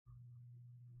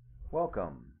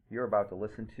Welcome. You're about to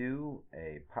listen to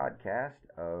a podcast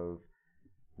of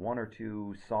one or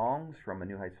two songs from a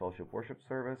New Heights Fellowship worship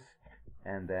service,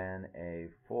 and then a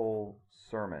full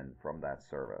sermon from that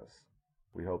service.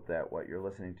 We hope that what you're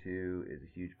listening to is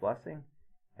a huge blessing.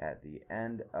 At the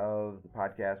end of the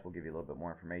podcast, we'll give you a little bit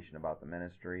more information about the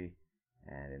ministry,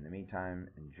 and in the meantime,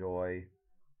 enjoy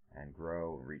and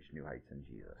grow and reach new heights in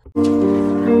Jesus.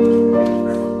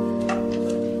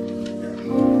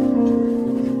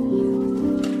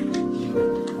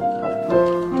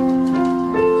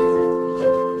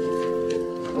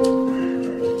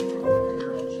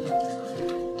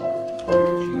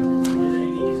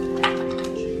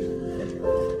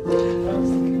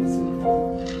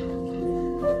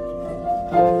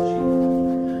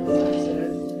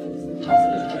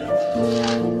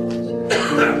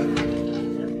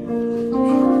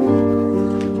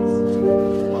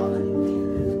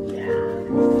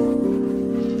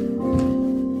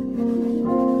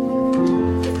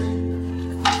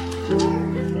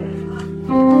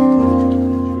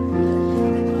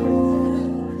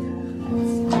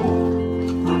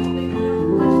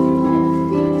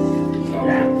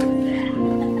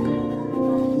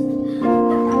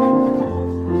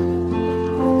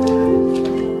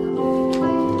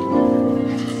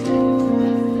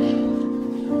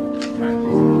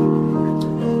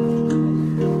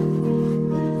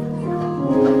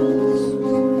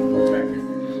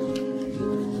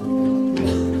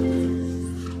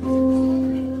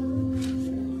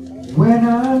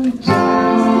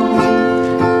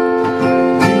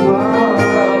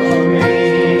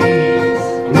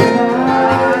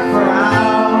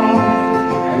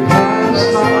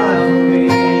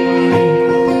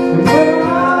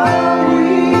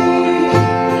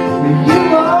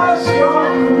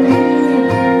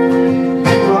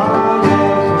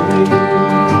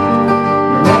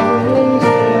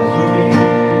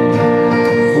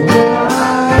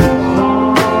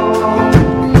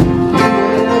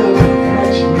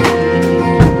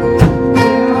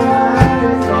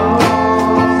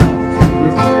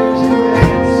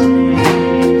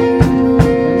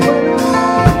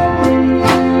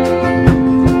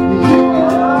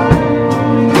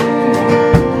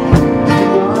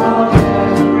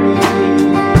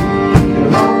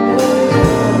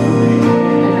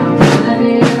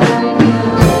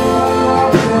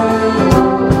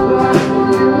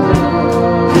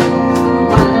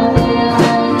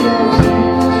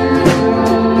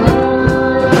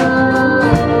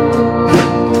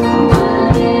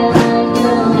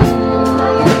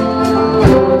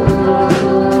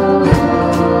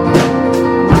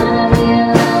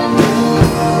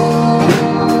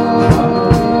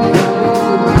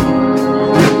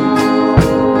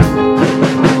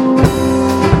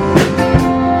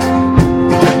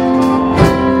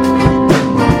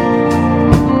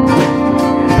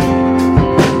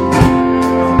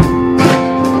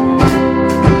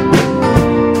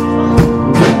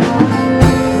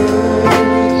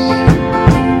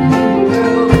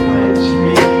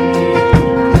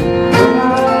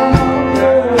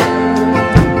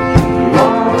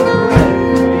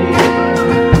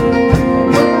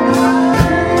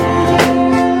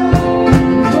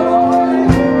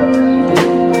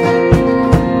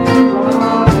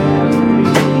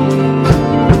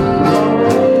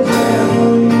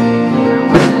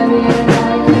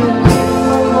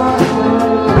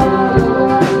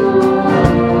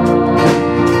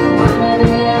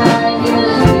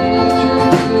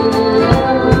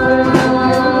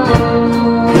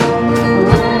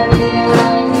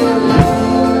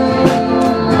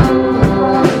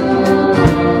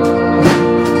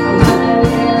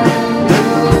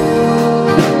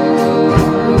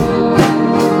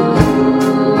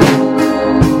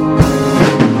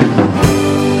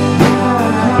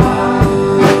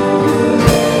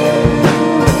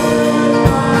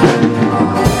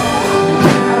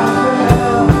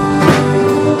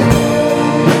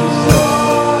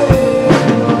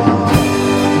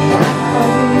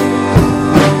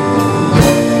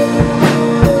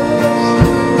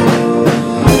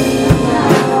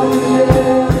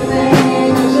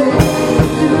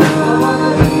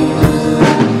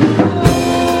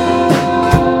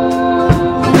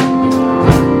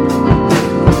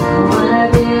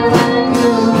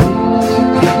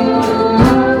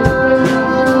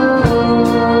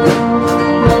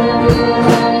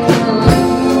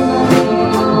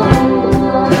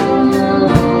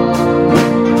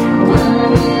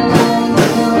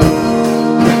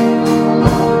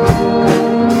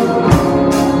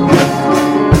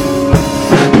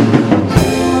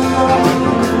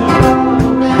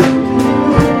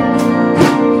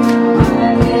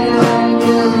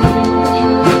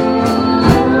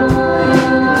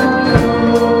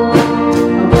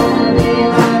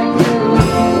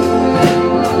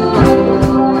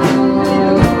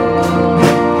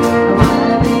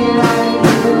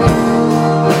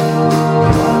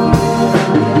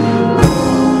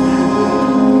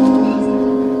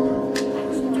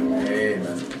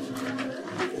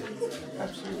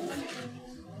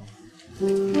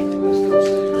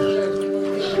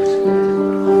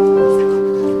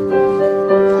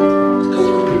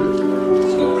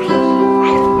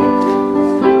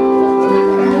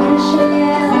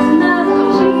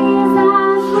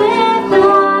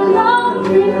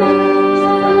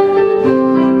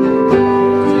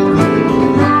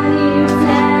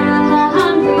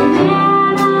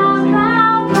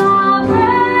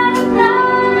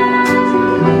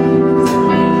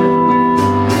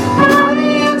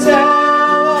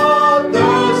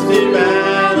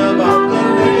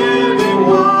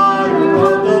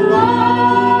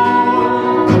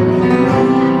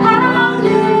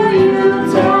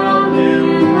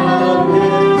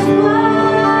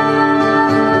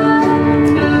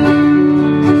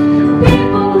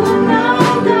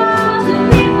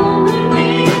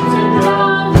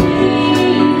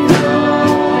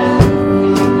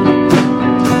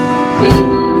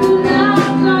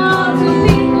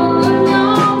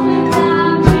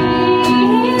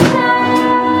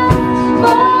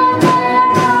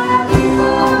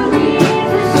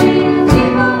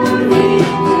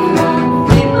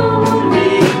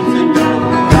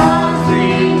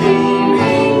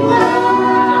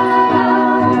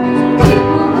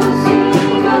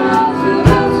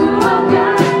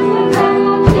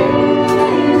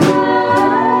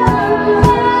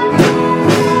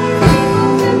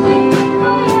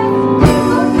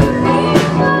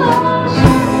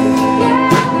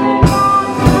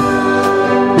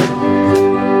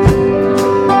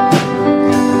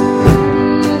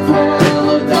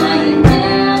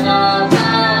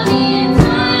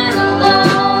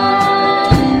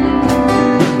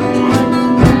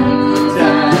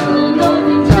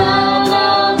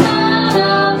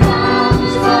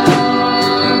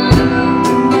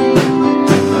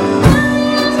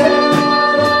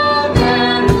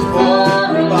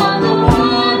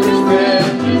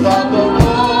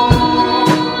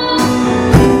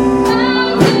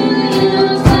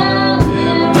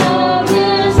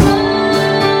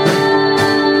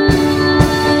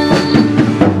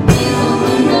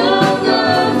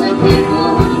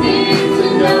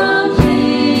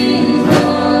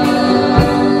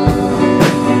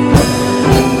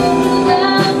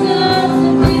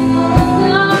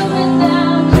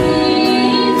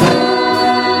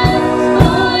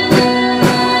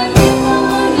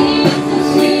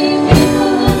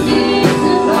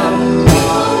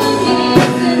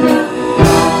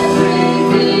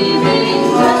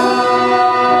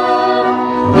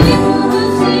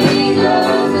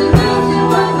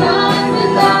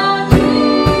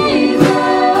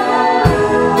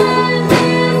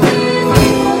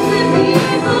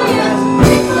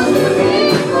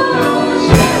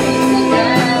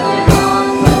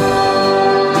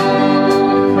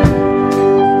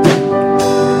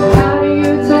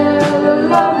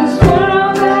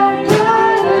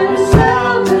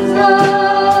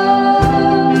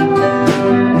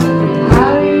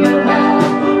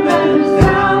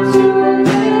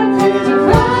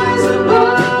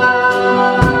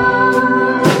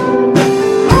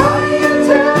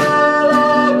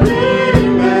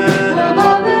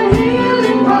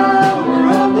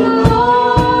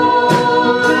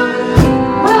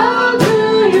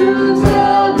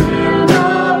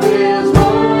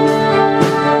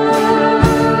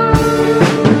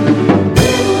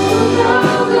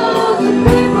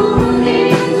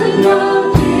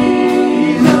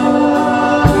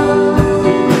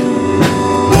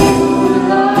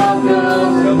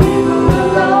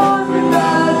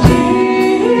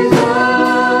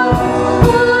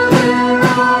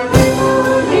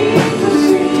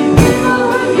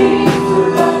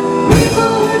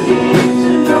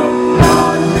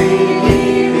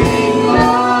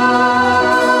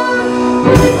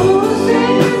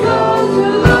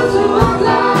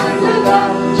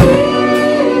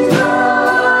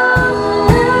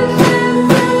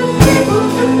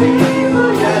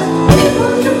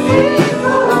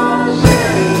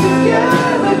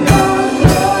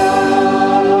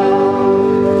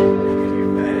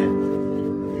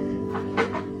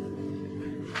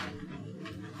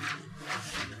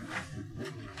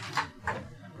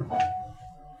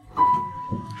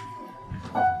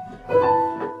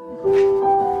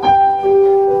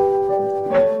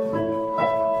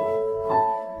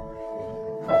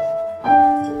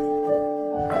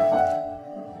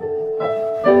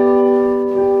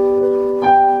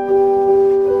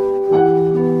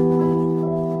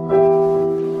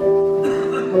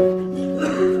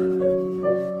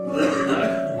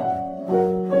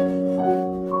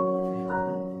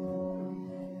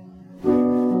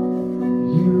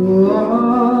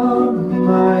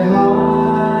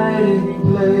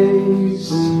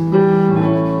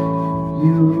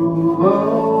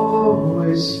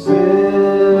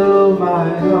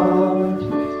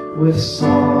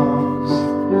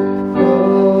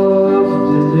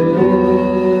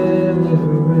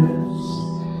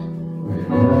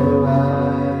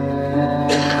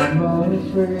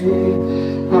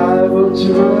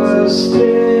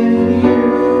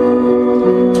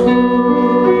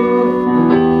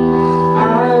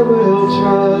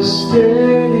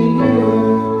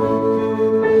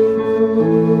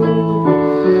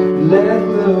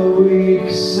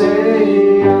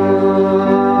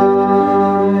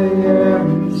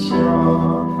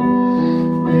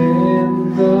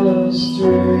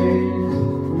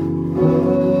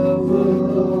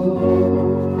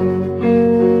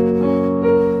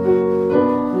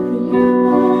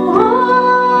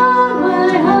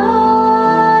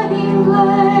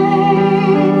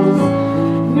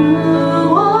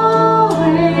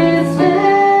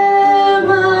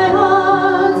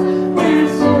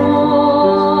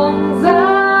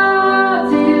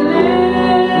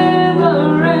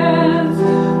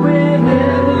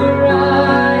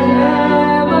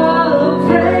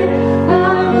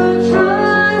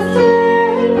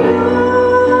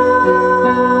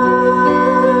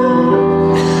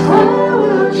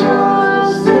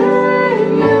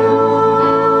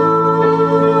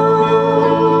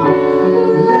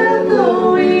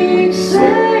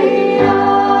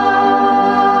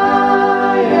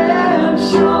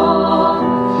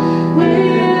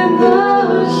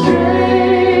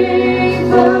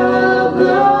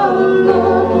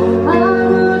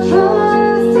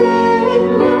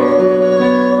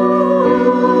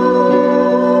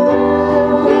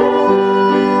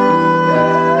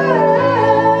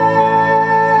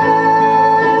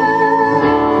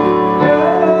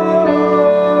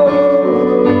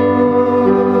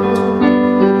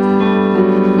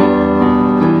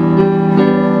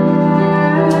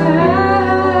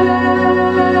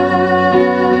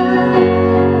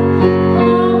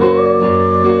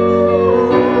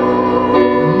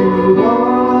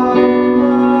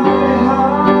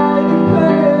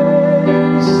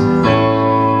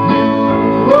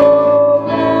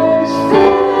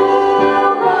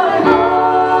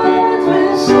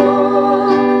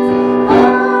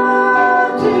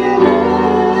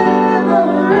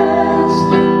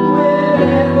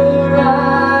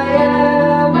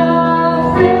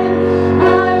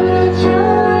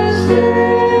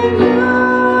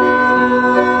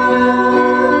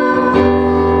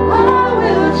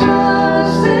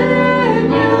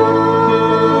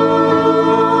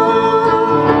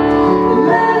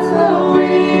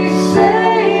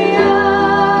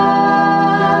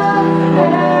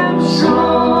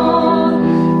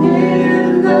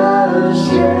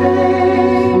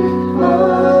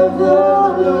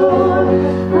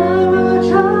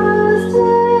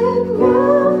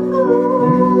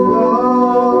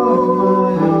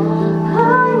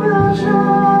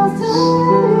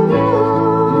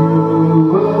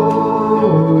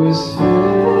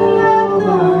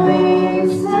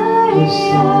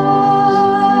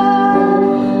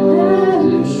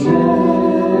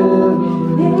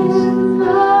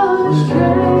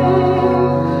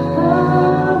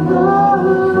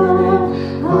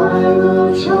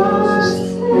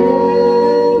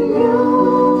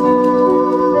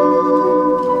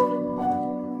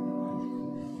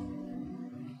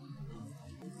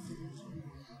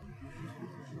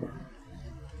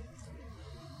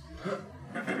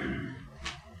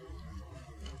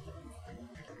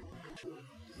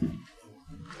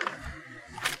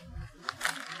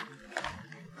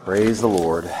 Praise the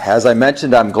Lord. As I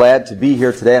mentioned, I'm glad to be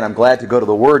here today, and I'm glad to go to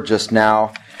the Word just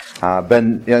now.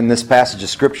 Been in this passage of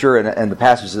Scripture and the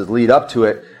passages that lead up to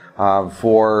it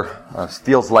for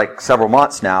feels like several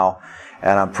months now,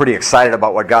 and I'm pretty excited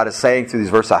about what God is saying through these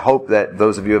verses. I hope that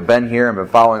those of you who have been here and been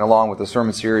following along with the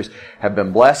sermon series have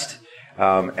been blessed.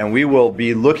 And we will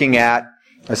be looking at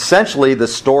essentially the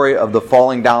story of the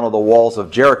falling down of the walls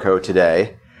of Jericho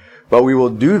today, but we will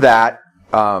do that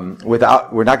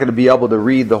we're not going to be able to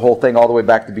read the whole thing all the way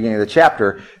back to the beginning of the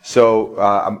chapter. So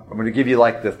I'm going to give you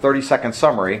like the 30-second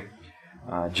summary.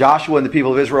 Joshua and the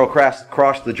people of Israel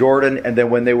crossed the Jordan, and then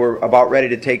when they were about ready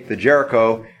to take the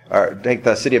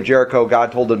city of Jericho,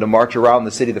 God told them to march around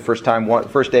the city the first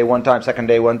day one time, second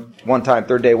day one time,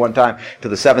 third day one time, to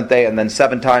the seventh day, and then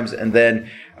 7 times, and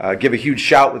then give a huge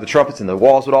shout with the trumpets, and the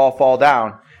walls would all fall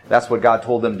down. That's what God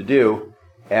told them to do.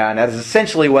 And that is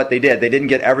essentially what they did. They didn't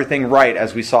get everything right,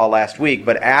 as we saw last week,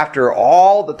 but after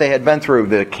all that they had been through,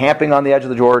 the camping on the edge of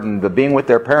the Jordan, the being with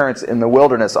their parents in the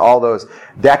wilderness all those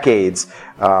decades,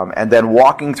 and then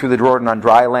walking through the Jordan on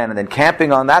dry land, and then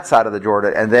camping on that side of the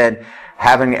Jordan, and then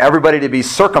having everybody to be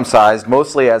circumcised,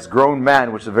 mostly as grown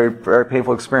men, which is a very, very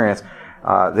painful experience,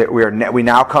 we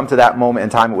now come to that moment in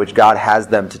time at which God has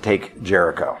them to take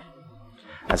Jericho.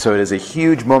 And so it is a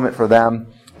huge moment for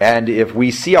them. And if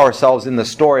we see ourselves in the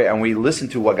story and we listen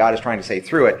to what God is trying to say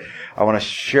through it, I want to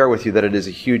share with you that it is a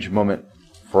huge moment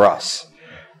for us.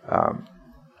 I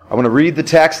want to read the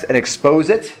text and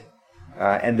expose it,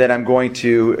 and then I'm going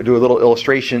to do a little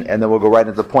illustration, and then we'll go right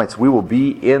into the points. We will be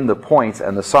in the points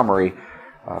and the summary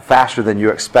faster than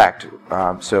you expect,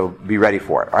 so be ready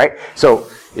for it. All right? So,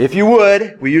 if you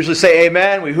would, we usually say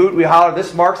amen, we hoot, we holler.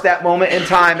 This marks that moment in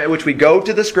time at which we go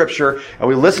to the Scripture and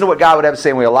we listen to what God would have to say,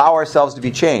 and we allow ourselves to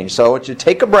be changed. So I want you to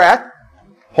take a breath,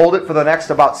 hold it for the next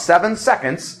about 7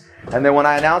 seconds, and then when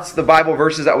I announce the Bible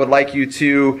verses, I would like you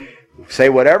to say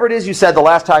whatever it is you said the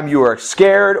last time you were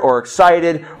scared or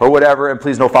excited or whatever, and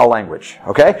please no foul language.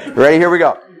 Okay? You ready? Here we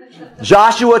go.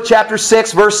 Joshua chapter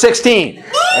 6, verse 16.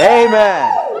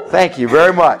 Amen. Thank you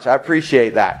very much. I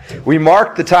appreciate that. We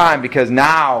mark the time because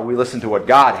now we listen to what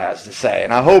God has to say.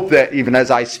 And I hope that even as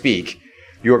I speak,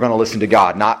 you are going to listen to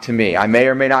God, not to me. I may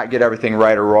or may not get everything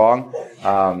right or wrong.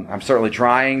 I'm certainly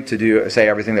trying to say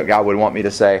everything that God would want me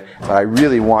to say, but I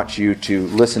really want you to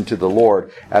listen to the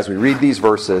Lord as we read these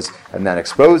verses and then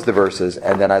expose the verses,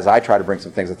 and then as I try to bring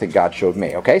some things I think God showed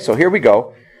me. Okay, so here we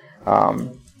go.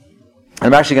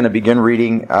 I'm actually going to begin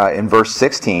reading in verse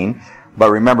 16. But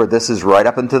remember, this is right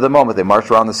up into the moment. They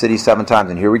marched around the city 7 times,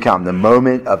 and here we come. The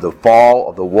moment of the fall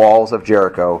of the walls of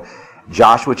Jericho.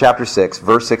 Joshua chapter 6,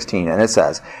 verse 16. And it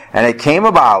says, "And it came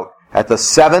about at the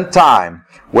 7th time,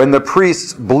 when the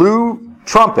priests blew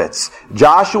trumpets,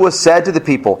 Joshua said to the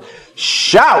people,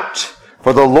 'Shout,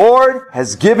 for the Lord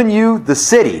has given you the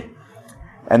city,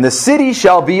 and the city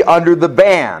shall be under the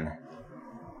ban.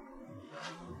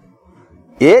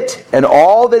 It and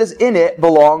all that is in it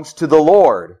belongs to the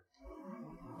Lord.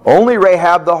 Only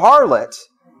Rahab the harlot.'"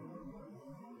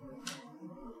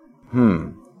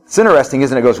 It's interesting,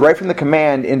 isn't it? It goes right from the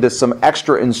command into some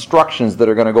extra instructions that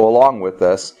are going to go along with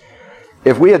this.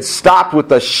 If we had stopped with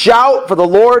the "Shout, for the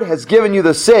Lord has given you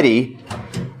the city,"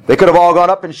 they could have all gone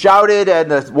up and shouted,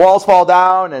 and the walls fall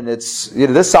down, and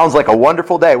this sounds like a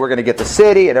wonderful day. We're going to get the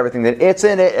city and everything that it's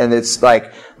in it, and it's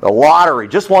like the lottery.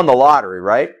 Just won the lottery,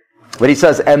 right? But he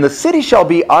says, "And the city shall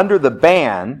be under the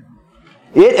ban.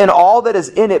 It and all that is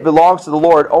in it belongs to the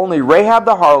Lord. Only Rahab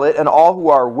the harlot and all who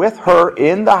are with her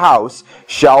in the house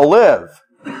shall live,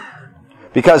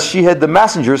 because she hid the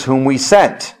messengers whom we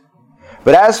sent.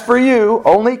 But as for you,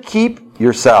 only keep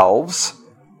yourselves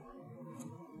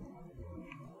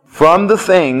from the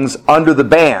things under the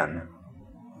ban,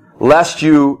 lest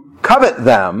you covet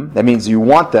them," that means you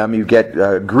want them, you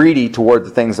get greedy toward the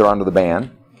things that are under the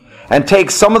ban, "and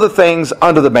take some of the things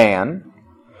under the ban,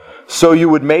 so you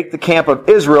would make the camp of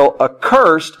Israel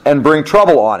accursed and bring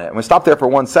trouble on it." And we stop there for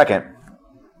 1 second.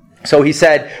 So he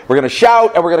said, we're going to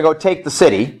shout and we're going to go take the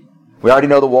city. We already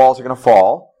know the walls are going to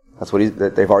fall. That's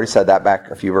what they've already said that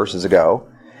back a few verses ago.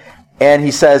 And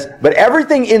he says, but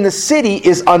everything in the city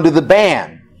is under the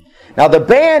ban. Now the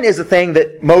ban is a thing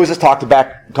that Moses talked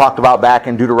about back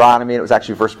in Deuteronomy. And it was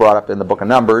actually first brought up in the book of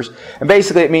Numbers. And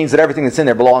basically it means that everything that's in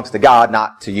there belongs to God,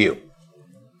 not to you.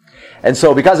 And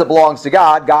so because it belongs to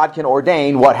God, God can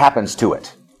ordain what happens to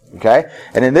it. Okay?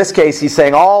 And in this case, he's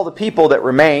saying all the people that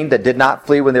remained, that did not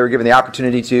flee when they were given the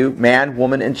opportunity to, man,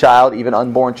 woman, and child, even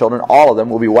unborn children, all of them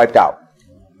will be wiped out.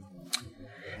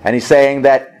 And he's saying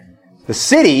that the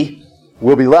city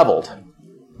will be leveled,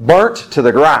 burnt to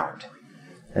the ground.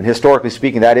 And historically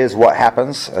speaking, that is what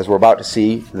happens. As we're about to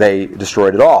see, they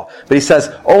destroyed it all. But he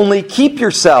says, only keep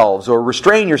yourselves, or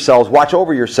restrain yourselves, watch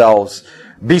over yourselves,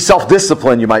 be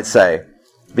self-disciplined, you might say.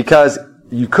 Because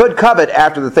you could covet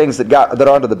after the things that are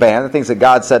under the ban, the things that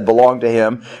God said belong to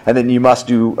Him, and then you must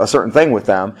do a certain thing with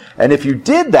them. And if you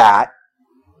did that,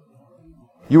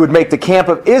 you would make the camp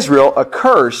of Israel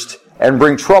accursed and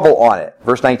bring trouble on it.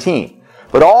 Verse 19.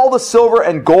 But all the silver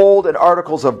and gold and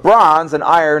articles of bronze and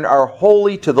iron are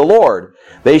holy to the Lord.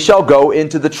 They shall go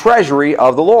into the treasury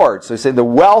of the Lord. So he's saying the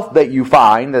wealth that you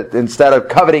find, that instead of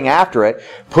coveting after it,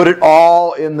 put it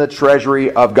all in the treasury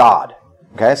of God.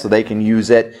 Okay, so they can use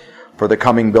it for the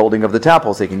coming building of the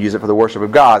temples. They can use it for the worship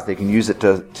of gods. They can use it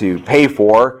to pay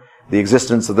for the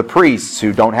existence of the priests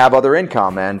who don't have other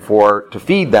income, and to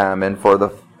feed them, and for the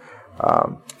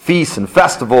feasts and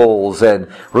festivals and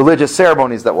religious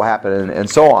ceremonies that will happen, and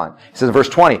so on. He says in verse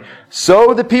 20,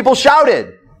 so the people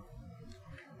shouted.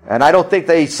 And I don't think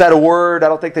they said a word. I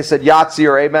don't think they said Yahtzee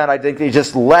or amen. I think they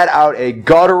just let out a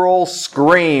guttural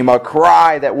scream, a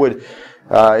cry that would,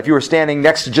 if you were standing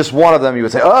next to just one of them, you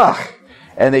would say, ugh.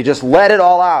 And they just let it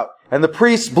all out. And the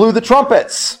priests blew the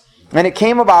trumpets. And it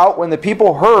came about when the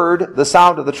people heard the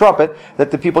sound of the trumpet that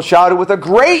the people shouted with a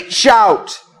great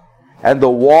shout. And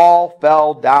the wall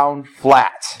fell down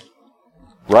flat,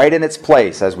 right in its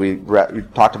place, as we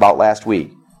talked about last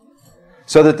week.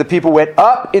 So that the people went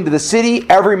up into the city,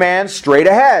 every man straight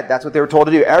ahead. That's what they were told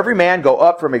to do. Every man go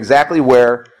up from exactly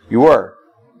where you were.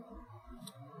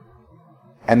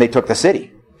 And they took the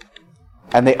city.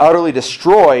 And they utterly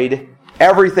destroyed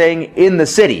everything in the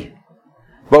city.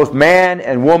 Both man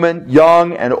and woman,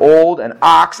 young and old, and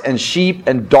ox and sheep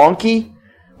and donkey,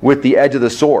 with the edge of the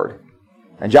sword.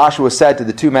 And Joshua said to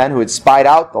the two men who had spied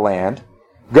out the land,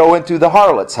 go into the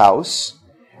harlot's house,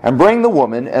 and bring the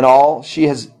woman and all she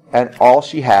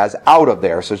has out of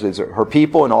there, so her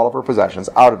people and all of her possessions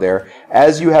out of there,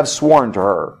 as you have sworn to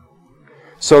her.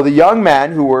 So the young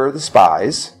men who were the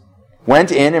spies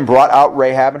went in and brought out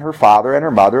Rahab and her father and her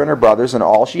mother and her brothers and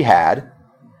all she had.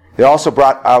 They also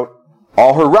brought out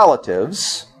all her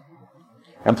relatives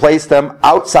and placed them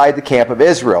outside the camp of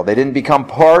Israel. They didn't become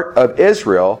part of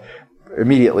Israel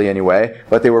immediately anyway,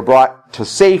 but they were brought to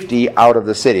safety out of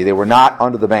the city. They were not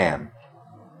under the ban.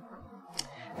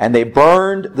 And they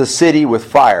burned the city with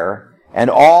fire, and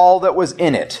all that was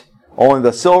in it, only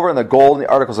the silver and the gold and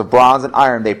the articles of bronze and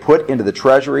iron, they put into the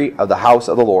treasury of the house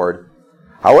of the Lord.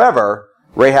 However,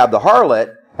 Rahab the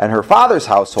harlot and her father's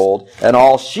household and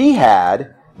all she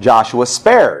had, Joshua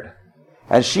spared.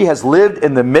 And she has lived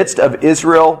in the midst of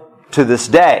Israel to this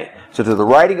day. So to the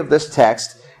writing of this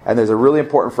text, and there's a really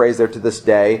important phrase there, to this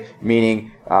day,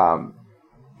 meaning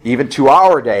even to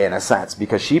our day in a sense,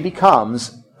 because she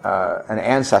becomes an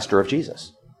ancestor of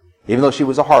Jesus. Even though she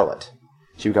was a harlot,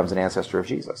 she becomes an ancestor of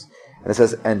Jesus. And it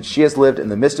says, and she has lived in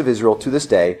the midst of Israel to this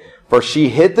day, for she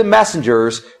hid the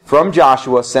messengers from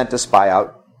Joshua sent to spy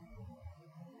out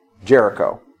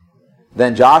Jericho.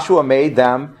 Then Joshua made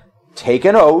them take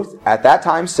an oath at that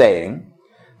time, saying,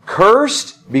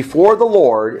 cursed before the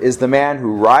Lord is the man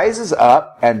who rises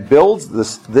up and builds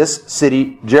this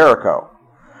city Jericho.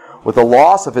 With the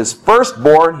loss of his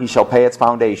firstborn he shall pay its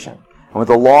foundation, and with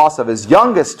the loss of his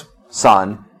youngest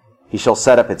son he shall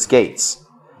set up its gates.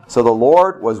 So the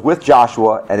Lord was with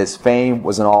Joshua, and his fame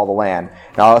was in all the land.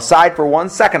 Now, aside for 1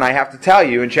 second, I have to tell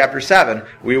you, in chapter 7,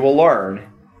 we will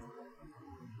learn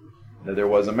that there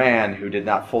was a man who did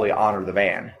not fully honor the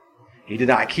ban. He did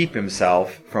not keep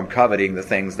himself from coveting the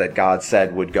things that God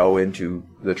said would go into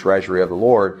the treasury of the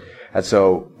Lord. And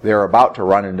so they're about to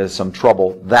run into some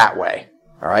trouble that way.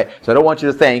 All right? So I don't want you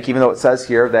to think, even though it says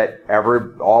here that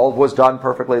all was done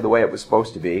perfectly the way it was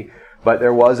supposed to be, but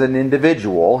there was an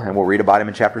individual, and we'll read about him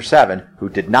in chapter 7, who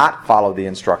did not follow the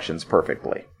instructions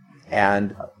perfectly.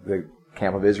 And the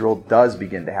camp of Israel does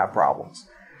begin to have problems.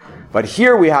 But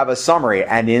here we have a summary,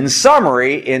 and in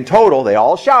summary, in total, they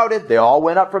all shouted, they all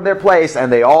went up from their place,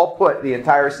 and they all put the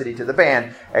entire city to the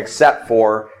ban, except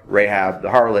for Rahab the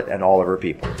harlot and all of her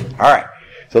people. All right,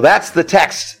 so that's the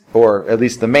text, or at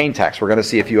least the main text. We're going to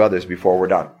see a few others before we're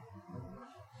done.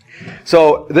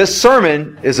 So this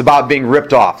sermon is about being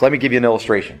ripped off. Let me give you an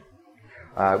illustration.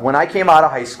 When I came out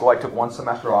of high school, I took one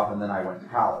semester off, and then I went to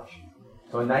college.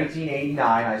 So in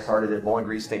 1989, I started at Bowling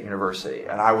Green State University,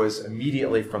 and I was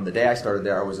immediately, from the day I started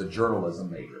there, I was a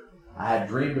journalism major. I had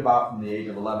dreamed about, from the age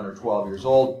of 11 or 12 years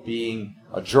old, being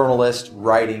a journalist,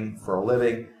 writing for a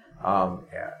living,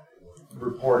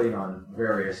 reporting on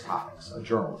various topics, a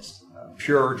journalist, a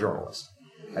pure journalist.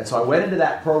 And so I went into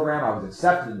that program, I was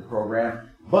accepted in the program,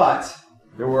 but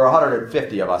there were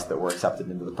 150 of us that were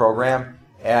accepted into the program,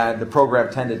 and the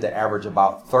program tended to average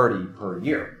about 30 per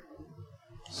year.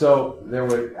 So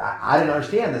I didn't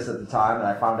understand this at the time, and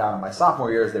I found out in my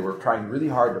sophomore year is they were trying really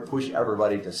hard to push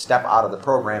everybody to step out of the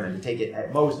program and to take it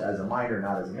at most as a minor,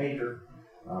 not as a major.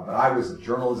 But I was a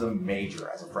journalism major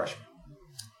as a freshman.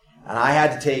 And I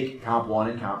had to take Comp 1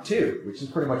 and Comp 2, which is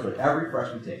pretty much what every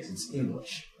freshman takes. It's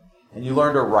English. And you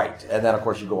learn to write. And then, of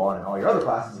course, you go on in all your other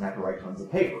classes and have to write tons of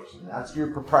papers. And that's your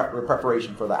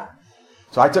preparation for that.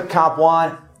 So I took Comp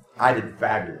 1. I did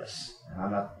fabulous.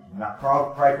 And I'm not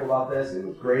prideful about this. It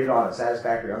was graded on a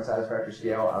satisfactory, unsatisfactory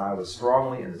scale, and I was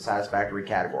strongly in the satisfactory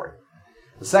category.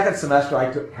 The second semester, I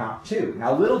took Comp 2.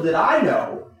 Now, little did I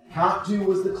know, Comp 2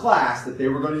 was the class that they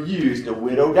were going to use to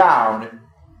whittle down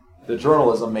the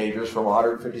journalism majors from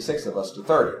 156 of us to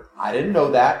 30. I didn't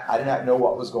know that. I did not know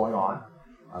what was going on.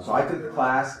 So I took the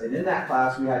class, and in that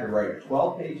class, we had to write a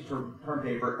 12-page term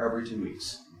paper every 2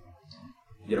 weeks.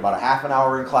 You get about a half an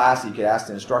hour in class. You could ask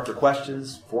the instructor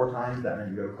questions 4 times. That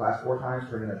means you go to class 4 times,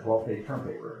 turn in a 12-page term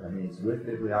paper. That means with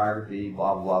bibliography,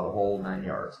 blah, blah, blah, the whole 9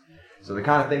 yards. So the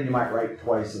kind of thing you might write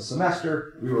twice a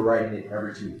semester, we were writing it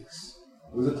every 2 weeks.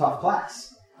 It was a tough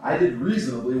class. I did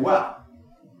reasonably well.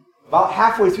 About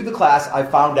halfway through the class, I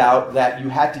found out that you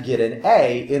had to get an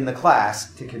A in the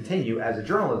class to continue as a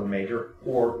journalism major,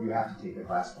 or you have to take the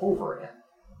class over again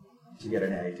to get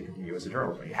an A to continue as a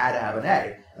journalism major. You had to have an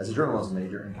A as a journalism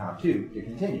major in Comp 2 to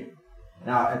continue.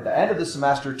 Now, at the end of the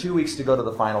semester, 2 weeks to go to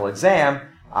the final exam,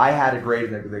 I had a grade,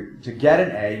 to get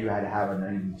an A, you had to have a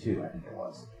 92, I think it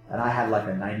was. And I had like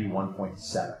a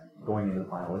 91.7 going into the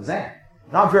final exam.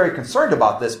 Now, I'm very concerned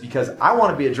about this because I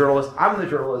want to be a journalist. I'm in the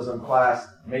journalism class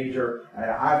major, and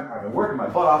I've been working my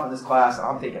butt off in this class, and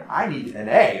I'm thinking, I need an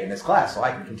A in this class so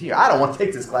I can continue. I don't want to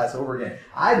take this class over again.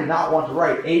 I do not want to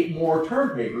write 8 more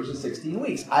term papers in 16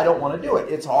 weeks. I don't want to do it.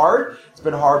 It's hard. It's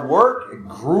been hard work,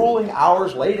 grueling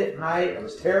hours late at night. It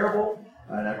was terrible.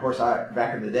 And of course,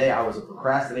 back in the day, I was a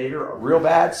procrastinator real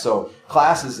bad. So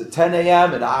class is at 10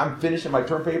 a.m. and I'm finishing my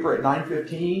term paper at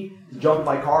 9:15 to jump in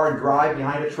my car and drive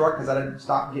behind a truck because I didn't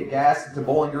stop to get gas to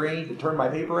Bowling Green to turn my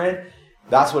paper in.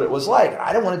 That's what it was like.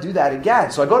 I didn't want to do that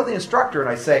again. So I go to the instructor and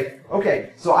I say,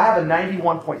 okay, so I have a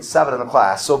 91.7 in the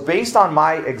class. So based on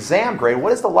my exam grade,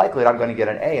 what is the likelihood I'm going to get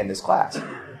an A in this class?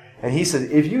 And he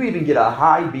said, if you even get a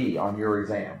high B on your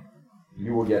exam,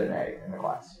 you will get an A in the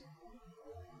class.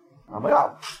 I'm like,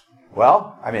 oh,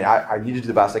 well, I mean, I need to do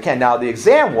the best I can. Now, the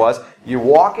exam was, you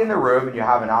walk in the room and you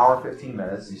have an hour, 15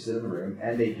 minutes, you sit in the room,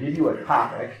 and they give you a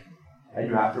topic, and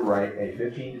you have to write a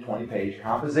 15 to 20-page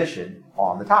composition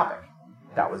on the topic.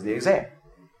 That was the exam.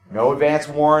 No advance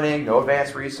warning, no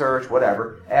advanced research,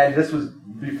 whatever. And this was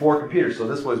before computers, so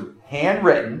this was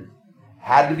handwritten,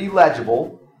 had to be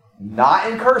legible, not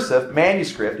in cursive,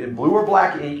 manuscript, in blue or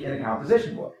black ink in a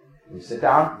composition book. You sit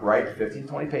down, write a 15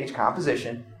 to 20-page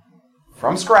composition,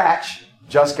 from scratch,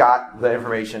 just got the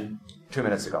information 2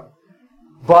 minutes ago.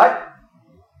 But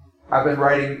I've been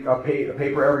writing a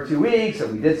paper every 2 weeks,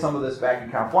 and we did some of this back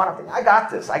in Comp 1. I'm thinking, I got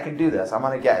this. I can do this. I'm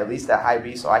going to get at least that high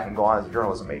B so I can go on as a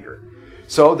journalism major.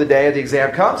 So the day of the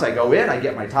exam comes, I go in, I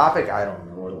get my topic. I don't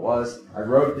remember what it was. I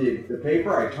wrote the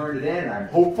paper, I turned it in, and I'm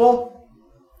hopeful.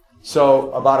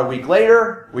 So about a week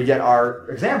later, we get our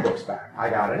exam books back. I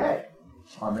got an A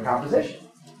on the composition.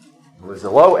 It was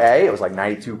a low A. It was like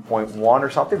 92.1 or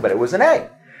something, but it was an A.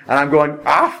 And I'm going,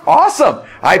 awesome.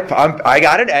 I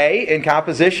got an A in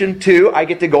composition 2. I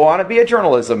get to go on and be a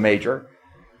journalism major.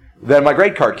 Then my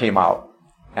grade card came out,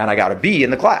 and I got a B in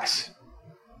the class.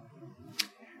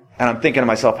 And I'm thinking to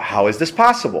myself, how is this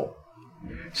possible?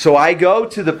 So I go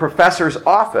to the professor's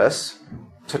office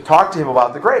to talk to him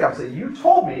about the grade. I'm saying, you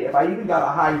told me if I even got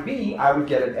a high B, I would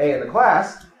get an A in the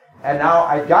class. And now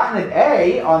I've gotten an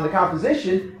A on the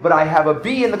composition, but I have a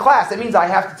B in the class. That means I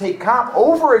have to take comp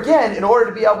over again in order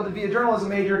to be able to be a journalism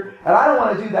major, and I don't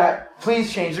want to do that.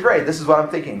 Please change the grade. This is what I'm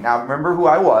thinking. Now, remember who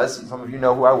I was. Some of you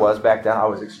know who I was back then. I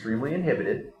was extremely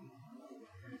inhibited.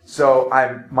 So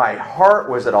my heart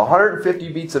was at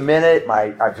 150 beats a minute.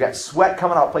 I've got sweat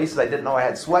coming out places I didn't know I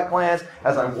had sweat glands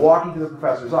as I'm walking to the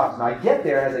professor's office. Now, as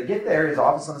I get there, his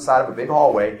office on the side of a big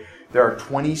hallway, there are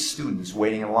 20 students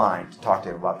waiting in line to talk to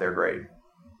him about their grade.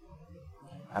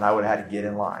 And I would have had to get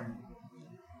in line.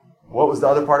 What was the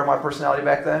other part of my personality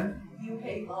back then? You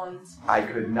hate lines. I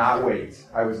could not wait.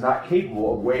 I was not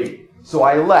capable of waiting. So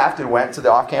I left and went to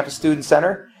the off-campus student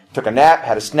center, took a nap,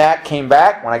 had a snack, came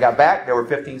back. When I got back, there were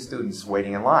 15 students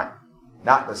waiting in line.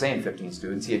 Not the same 15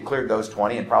 students. He had cleared those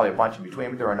 20 and probably a bunch in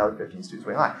between, but there were another 15 students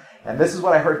waiting in line. And this is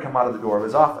what I heard come out of the door of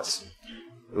his office.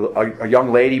 a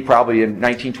young lady, probably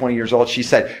 19, 20 years old. She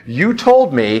said, "You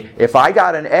told me if I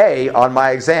got an A on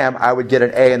my exam, I would get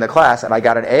an A in the class. And I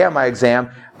got an A on my exam.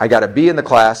 I got a B in the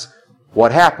class.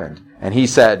 What happened?" And he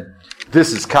said,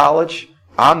 "This is college.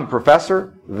 I'm the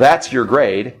professor. That's your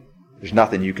grade. There's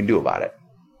nothing you can do about it."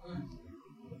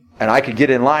 And I could get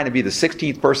in line and be the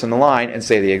 16th person in the line and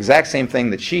say the exact same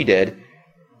thing that she did.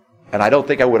 And I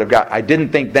didn't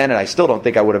think then, and I still don't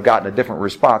think I would have gotten a different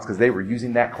response, because they were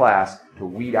using that class to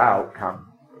weed out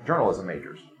journalism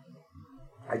majors.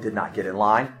 I did not get in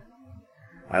line.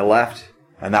 I left,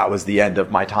 and that was the end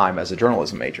of my time as a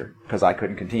journalism major, because I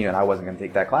couldn't continue and I wasn't going to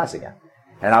take that class again.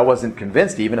 And I wasn't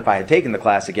convinced, even if I had taken the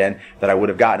class again, that I would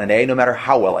have gotten an A no matter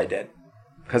how well I did,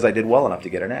 because I did well enough to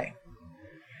get an A.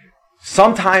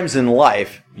 Sometimes in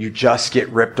life, you just get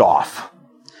ripped off.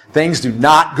 Things do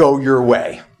not go your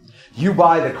way. You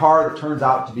buy the car that turns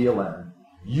out to be a lemon.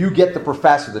 You get the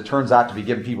professor that turns out to be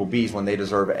giving people B's when they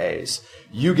deserve A's.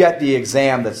 You get the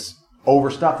exam that's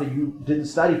over stuff that you didn't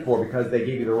study for because they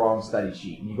gave you the wrong study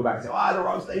sheet. And you go back and say, the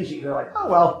wrong study sheet. And they're like, oh,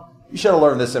 well, you should have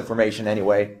learned this information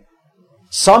anyway.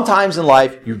 Sometimes in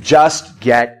life, you just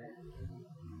get,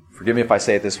 forgive me if I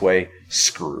say it this way,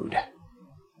 screwed.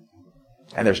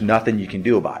 And there's nothing you can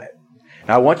do about it.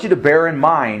 Now, I want you to bear in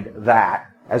mind that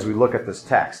as we look at this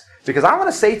text. Because I want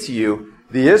to say to you,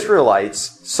 the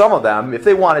Israelites, some of them, if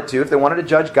they wanted to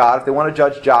judge God, if they want to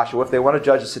judge Joshua, if they want to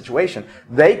judge a situation,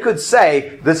 they could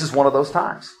say, this is one of those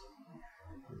times.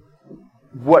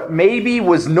 What maybe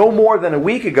was no more than a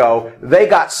week ago, they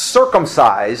got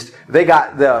circumcised, they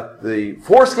got the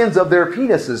foreskins of their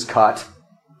penises cut,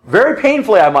 very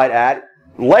painfully I might add,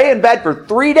 lay in bed for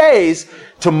 3 days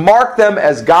to mark them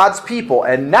as God's people.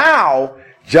 And now,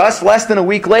 just less than a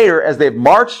week later, as they've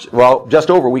marched, just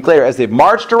over a week later, as they've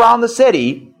marched around the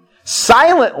city,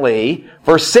 silently,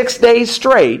 for 6 days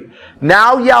straight,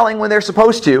 now yelling when they're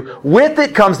supposed to, with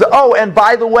it comes and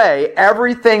by the way,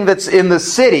 everything that's in the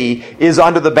city is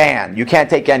under the ban. You can't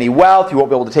take any wealth, you won't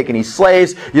be able to take any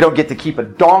slaves, you don't get to keep a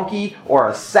donkey or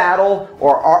a saddle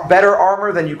or better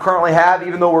armor than you currently have,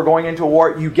 even though we're going into a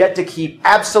war. You get to keep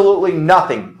absolutely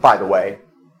nothing, by the way.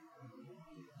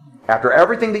 After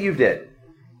everything that you did,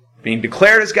 being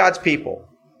declared as God's people,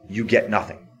 you get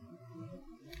nothing.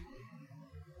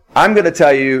 I'm going to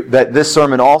tell you that this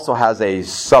sermon also has a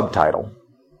subtitle.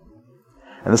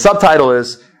 And the subtitle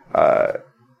is, the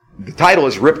title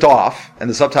is ripped off, and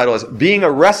the subtitle is Being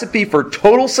a Recipe for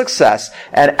Total Success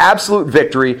and Absolute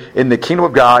Victory in the Kingdom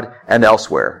of God and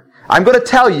Elsewhere. I'm going to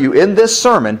tell you in this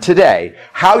sermon today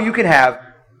how you can have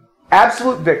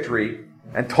absolute victory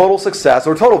and total success,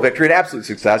 or total victory and absolute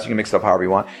success, you can mix it up however you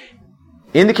want,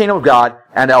 in the Kingdom of God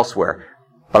and elsewhere.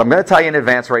 But I'm going to tell you in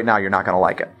advance right now, you're not going to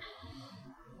like it.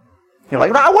 You're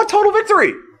like, no, I want total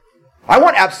victory. I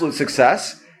want absolute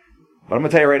success. But I'm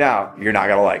going to tell you right now, you're not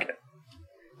going to like it.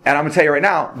 And I'm going to tell you right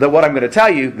now that what I'm going to tell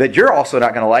you that you're also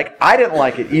not going to like, I didn't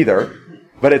like it either,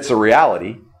 but it's a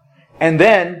reality. And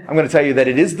then I'm going to tell you that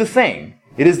it is the thing,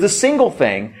 it is the single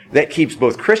thing that keeps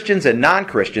both Christians and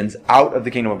non-Christians out of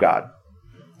the kingdom of God.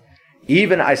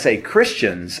 Even, I say,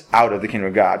 Christians out of the kingdom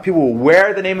of God. People will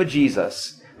wear the name of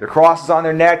Jesus. Their cross is on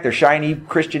their neck, their shiny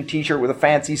Christian t-shirt with a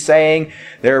fancy saying.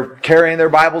 They're carrying their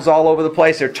Bibles all over the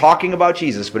place. They're talking about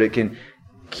Jesus, but it can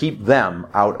keep them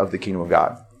out of the kingdom of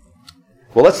God.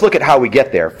 Well, let's look at how we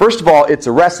get there. First of all, it's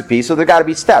a recipe, so there got to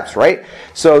be steps, right?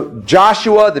 So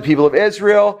Joshua, the people of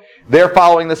Israel, they're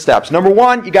following the steps. Number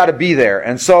one, you got to be there.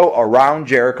 And so around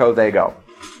Jericho they go.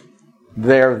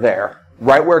 They're there.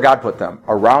 Right where God put them.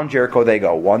 Around Jericho they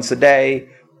go. Once a day,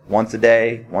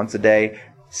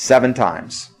 7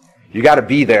 times. You got to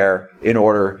be there in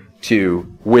order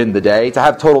to win the day. To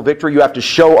have total victory, you have to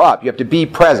show up. You have to be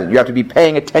present. You have to be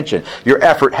paying attention. Your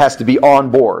effort has to be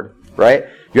on board, right?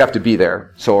 You have to be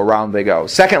there. So around they go.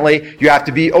 Secondly, you have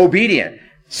to be obedient.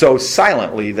 So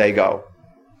silently they go.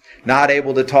 Not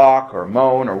able to talk or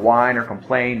moan or whine or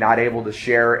complain. Not able to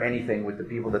share anything with the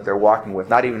people that they're walking with.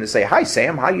 Not even to say, "Hi,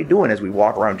 Sam, how you doing?" as we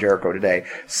walk around Jericho today.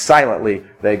 Silently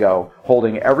they go,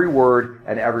 holding every word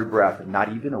and every breath,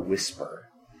 not even a whisper.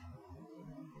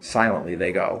 Silently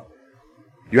they go.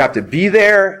 You have to be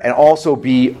there and also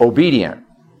be obedient.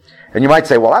 And you might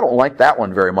say, well, I don't like that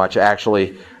one very much,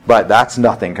 actually, but that's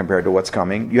nothing compared to what's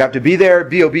coming. You have to be there,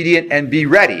 be obedient, and be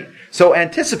ready. So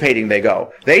anticipating they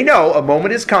go. They know a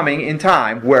moment is coming in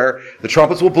time where the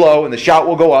trumpets will blow and the shout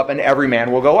will go up and every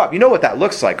man will go up. You know what that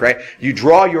looks like, right? You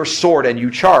draw your sword and you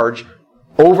charge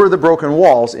over the broken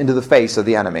walls into the face of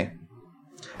the enemy.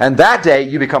 And that day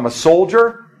you become a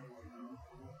soldier,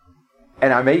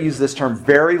 and I may use this term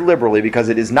very liberally because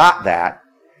it is not that,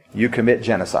 you commit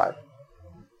genocide.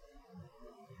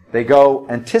 They go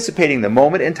anticipating the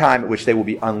moment in time at which they will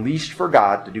be unleashed for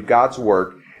God to do God's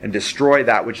work and destroy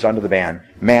that which is under the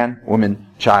man, woman,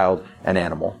 child, and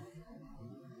animal.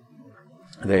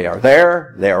 They are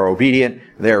there, they are obedient,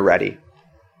 they are ready.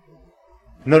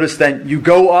 Notice then, you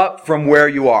go up from where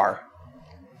you are.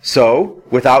 So,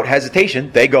 without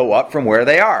hesitation, they go up from where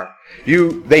they are.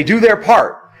 They do their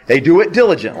part. They do it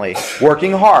diligently,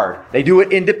 working hard. They do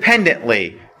it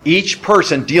independently. Each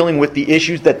person dealing with the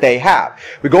issues that they have.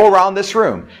 We go around this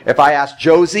room. If I ask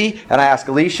Josie, and I ask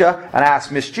Alicia, and I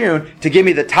ask Miss June to give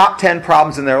me the top 10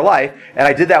 problems in their life, and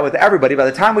I did that with everybody, by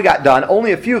the time we got done,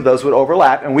 only a few of those would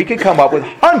overlap, and we could come up with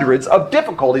hundreds of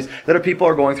difficulties that people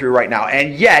are going through right now.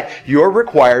 And yet, you're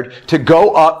required to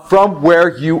go up from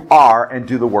where you are and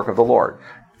do the work of the Lord.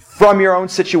 From your own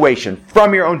situation,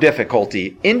 from your own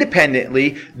difficulty,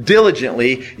 independently,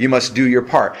 diligently, you must do your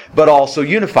part. But also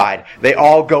unified. They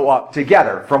all go up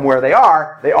together. From where they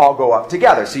are, they all go up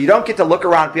together. So you don't get to look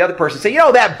around at the other person and say,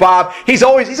 that Bob, he's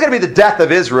going to be the death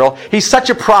of Israel. He's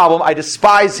such a problem. I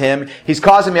despise him. He's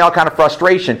causing me all kind of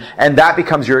frustration. And that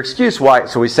becomes your excuse. Why?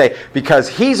 So we say, because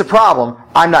he's a problem,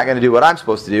 I'm not going to do what I'm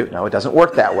supposed to do. No, it doesn't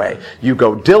work that way. You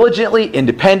go diligently,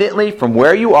 independently, from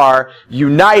where you are,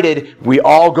 united, we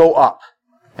all go up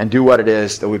and do what it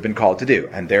is that we've been called to do.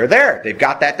 And they're there. They've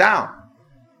got that down.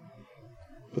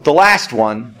 But the last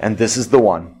one, and this is the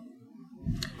one,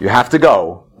 you have to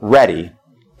go ready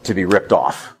to be ripped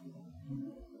off.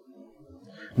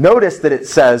 Notice that it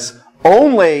says,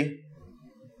 only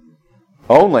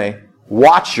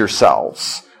watch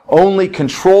yourselves, only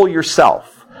control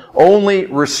yourself, only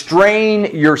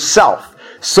restrain yourself,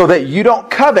 so that you don't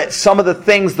covet some of the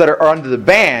things that are under the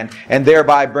ban and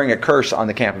thereby bring a curse on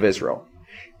the camp of Israel.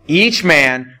 Each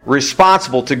man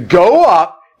responsible to go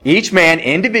up, each man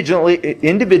individually,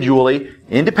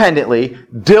 independently,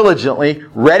 diligently,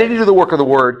 ready to do the work of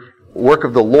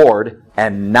the Lord,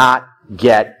 and not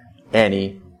get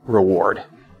any reward.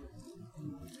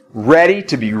 Ready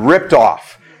to be ripped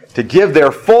off, to give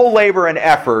their full labor and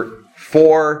effort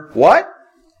for what?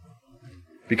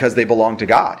 Because they belong to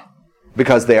God.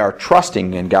 Because they are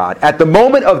trusting in God. At the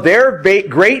moment of their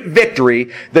great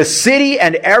victory, the city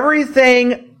and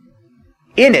everything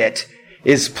in it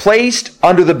is placed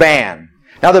under the ban.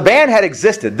 Now, the ban had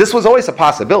existed. This was always a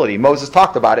possibility. Moses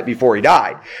talked about it before he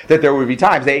died, that there would be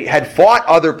times. They had fought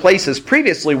other places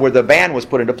previously where the ban was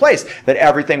put into place, that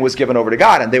everything was given over to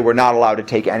God, and they were not allowed to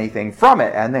take anything from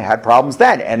it. And they had problems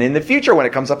then. And in the future, when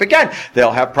it comes up again,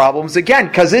 they'll have problems again,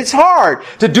 because it's hard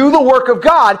to do the work of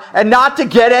God and not to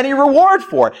get any reward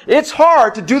for it. It's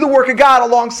hard to do the work of God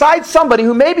alongside somebody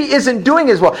who maybe isn't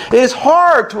doing as well. It is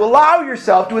hard to allow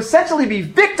yourself to essentially be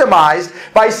victimized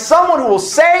by someone who will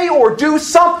say or do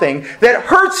something that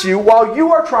hurts you while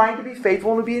you are trying to be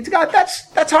faithful and obedient to God.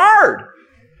 That's hard.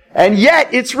 And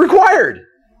yet it's required.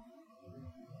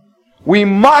 We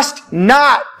must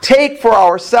not take for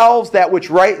ourselves that which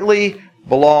rightly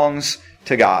belongs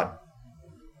to God.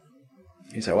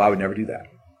 You say, well, I would never do that.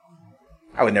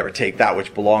 I would never take that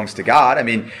which belongs to God. I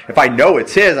mean, if I know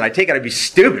it's His and I take it, I'd be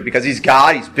stupid because He's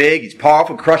God, He's big, He's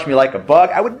powerful, crush me like a bug.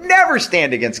 I would never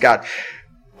stand against God.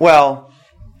 Well,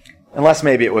 unless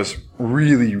maybe it was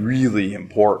really, really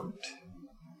important.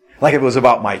 Like if it was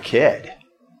about my kid,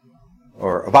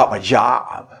 or about my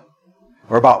job,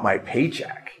 or about my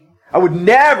paycheck. I would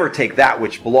never take that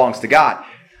which belongs to God.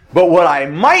 But what I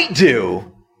might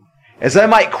do is I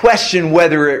might question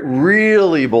whether it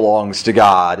really belongs to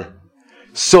God,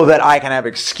 so that I can have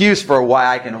excuse for why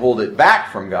I can hold it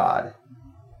back from God.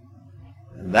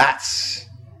 And that's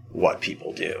what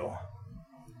people do.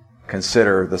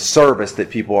 Consider the service that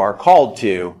people are called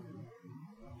to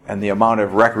and the amount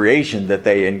of recreation that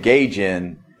they engage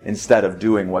in instead of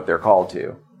doing what they're called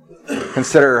to.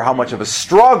 Consider how much of a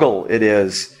struggle it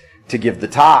is to give the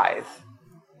tithe,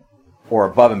 or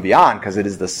above and beyond, because it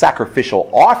is the sacrificial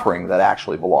offering that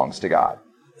actually belongs to God.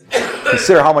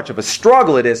 Consider how much of a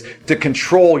struggle it is to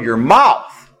control your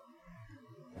mouth.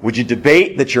 Would you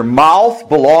debate that your mouth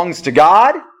belongs to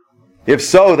God? If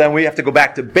so, then we have to go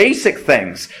back to basic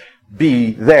things.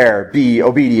 Be there, be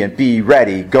obedient, be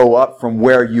ready, go up from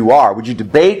where you are. Would you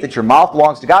debate that your mouth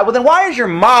belongs to God? Well, then why is your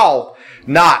mouth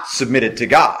not submitted to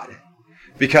God?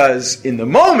 Because in the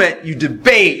moment you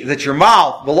debate that your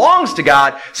mouth belongs to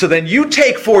God, so then you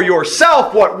take for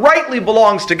yourself what rightly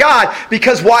belongs to God.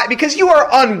 Because why? Because you are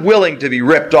unwilling to be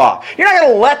ripped off. You're not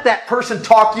going to let that person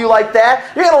talk to you like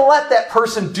that. You're going to let that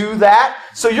person do that.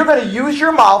 So you're going to use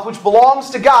your mouth, which belongs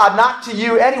to God, not to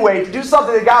you anyway, to do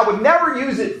something that God would never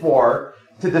use it for,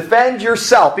 to defend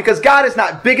yourself. Because God is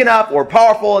not big enough or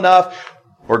powerful enough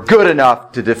or good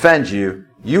enough to defend you.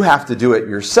 You have to do it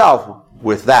yourself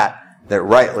with that that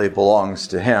rightly belongs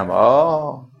to him.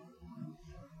 Oh.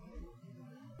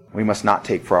 We must not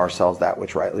take for ourselves that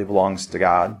which rightly belongs to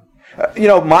God.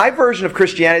 My version of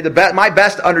Christianity, my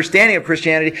best understanding of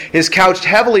Christianity is couched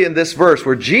heavily in this verse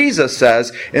where Jesus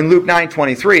says in Luke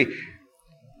 9:23,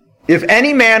 if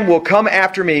any man will come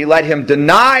after me, let him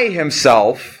deny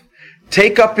himself,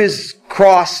 take up his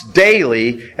cross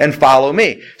daily, and follow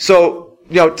me. So,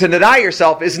 to deny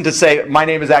yourself isn't to say, my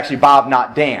name is actually Bob,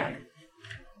 not Dan.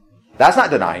 That's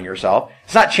not denying yourself.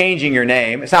 It's not changing your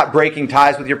name. It's not breaking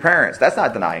ties with your parents. That's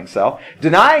not denying self.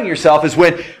 Denying yourself is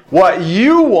when what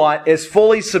you want is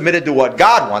fully submitted to what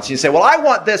God wants. You say, well, I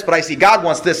want this, but I see God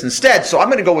wants this instead, so I'm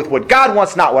going to go with what God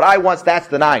wants, not what I want. That's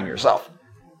denying yourself.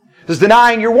 It's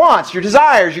denying your wants, your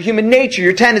desires, your human nature,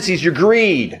 your tendencies, your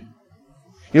greed.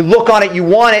 You look on it, you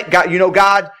want it,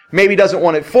 God maybe doesn't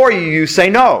want it for you, you say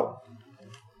no.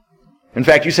 In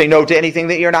fact, you say no to anything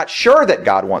that you're not sure that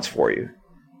God wants for you.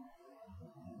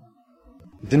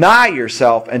 Deny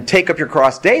yourself and take up your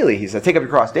cross daily. He said, take up your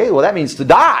cross daily. Well, that means to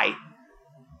die.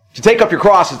 To take up your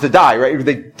cross is to die, right?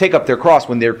 They take up their cross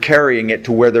when they're carrying it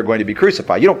to where they're going to be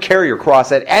crucified. You don't carry your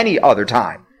cross at any other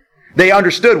time. They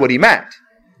understood what he meant.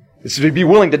 It's to be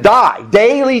willing to die,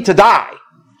 daily to die.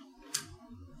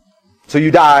 So you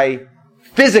die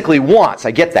physically once, I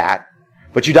get that.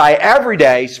 But you die every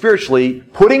day, spiritually,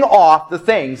 putting off the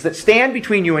things that stand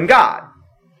between you and God.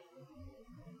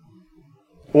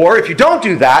 Or if you don't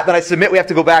do that, then I submit we have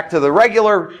to go back to the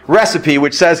regular recipe,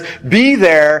 which says, be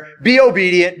there, be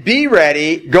obedient, be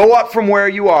ready, go up from where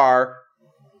you are.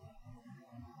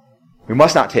 We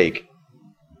must not take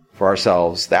for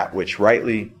ourselves that which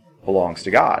rightly belongs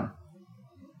to God.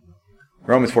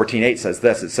 Romans 14:8 says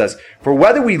this. It says, for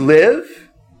whether we live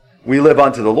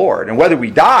unto the Lord, and whether we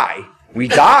die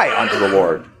unto the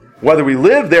Lord. Whether we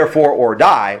live, therefore, or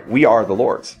die, we are the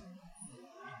Lord's.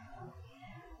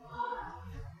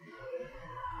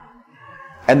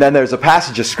 And then there's a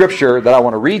passage of Scripture that I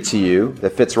want to read to you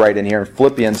that fits right in here in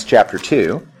Philippians chapter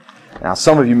 2. Now,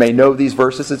 some of you may know these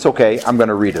verses. It's okay. I'm going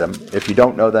to read them. If you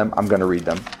don't know them, I'm going to read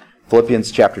them.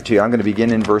 Philippians chapter 2. I'm going to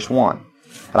begin in verse 1.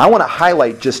 And I want to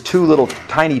highlight just two little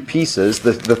tiny pieces.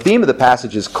 The theme of the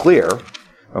passage is clear,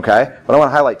 okay? But I want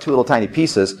to highlight two little tiny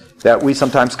pieces that we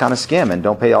sometimes kind of skim and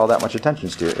don't pay all that much attention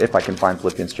to, if I can find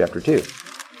Philippians chapter 2.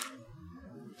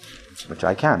 Which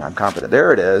I can. I'm confident.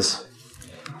 There it is.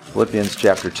 Philippians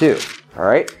chapter 2. All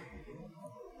right?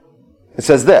 It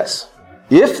says this.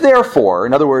 If therefore,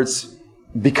 in other words,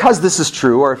 because this is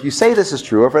true, or if you say this is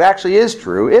true, or if it actually is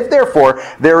true, if therefore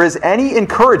there is any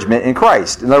encouragement in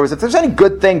Christ, in other words, if there's any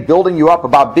good thing building you up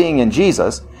about being in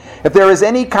Jesus, if there is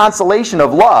any consolation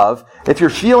of love, if you're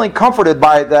feeling comforted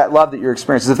by that love that you're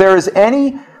experiencing, if there is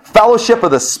any fellowship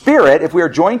of the Spirit, if we are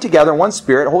joined together in one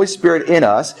Spirit, Holy Spirit in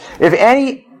us, if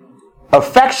any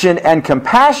affection and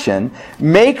compassion,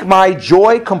 make my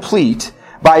joy complete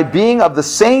by being of the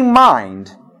same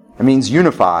mind, it means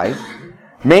unified,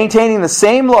 maintaining the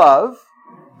same love,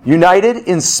 united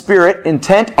in spirit,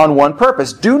 intent on one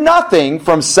purpose. Do nothing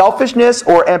from selfishness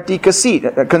or empty conceit.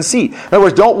 In other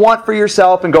words, don't want for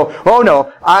yourself and go, oh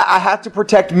no, I have to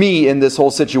protect me in this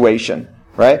whole situation,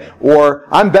 right? Or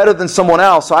I'm better than someone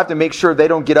else, so I have to make sure they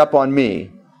don't get up on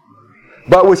me.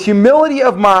 But with humility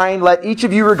of mind, let each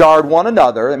of you regard one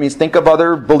another, that means think of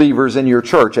other believers in your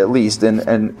church at least,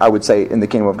 and I would say in the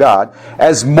kingdom of God,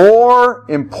 as more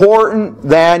important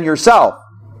than yourself.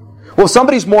 Well, if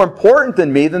somebody's more important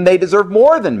than me, then they deserve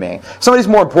more than me. If somebody's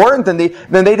more important than me,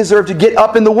 then they deserve to get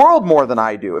up in the world more than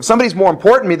I do. If somebody's more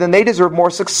important than me, then they deserve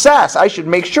more success. I should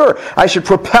make sure. I should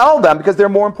propel them because they're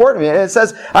more important than me. And it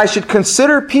says, I should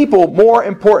consider people more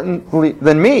importantly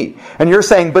than me. And you're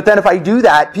saying, but then if I do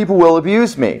that, people will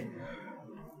abuse me.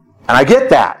 And I get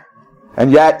that.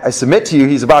 And yet, I submit to you,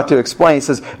 he's about to explain, he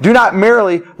says, do not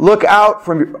merely look out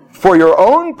for your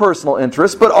own personal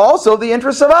interests, but also the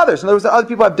interests of others. In other words, other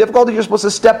people have difficulties, you're supposed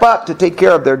to step up to take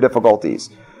care of their difficulties.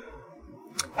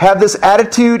 Have this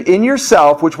attitude in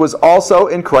yourself, which was also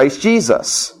in Christ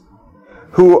Jesus,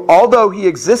 who, although he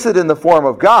existed in the form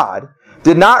of God,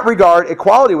 did not regard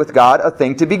equality with God a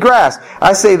thing to be grasped.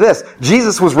 I say this,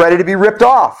 Jesus was ready to be ripped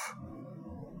off.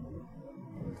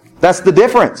 That's the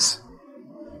difference.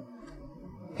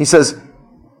 He says,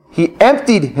 he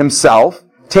emptied himself,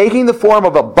 taking the form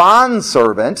of a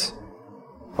bondservant,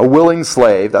 a willing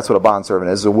slave, that's what a bondservant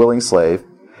is, a willing slave,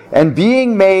 and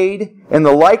being made in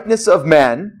the likeness of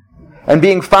men, and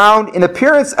being found in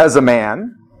appearance as a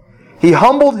man, he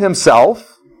humbled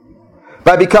himself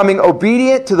by becoming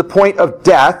obedient to the point of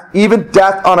death, even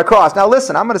death on a cross. Now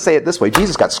listen, I'm going to say it this way.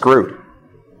 Jesus got screwed.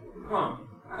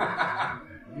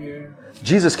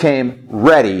 Jesus came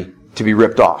ready to be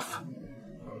ripped off.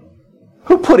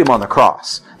 Who put him on the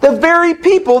cross? The very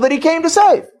people that he came to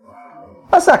save.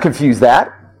 Let's not confuse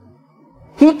that.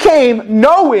 He came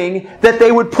knowing that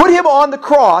they would put him on the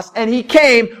cross, and he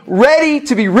came ready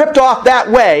to be ripped off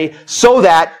that way so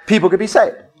that people could be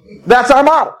saved. That's our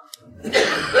model.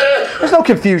 There's no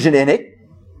confusion in it.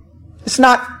 It's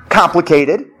not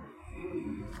complicated.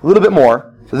 A little bit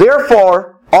more.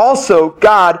 Therefore, also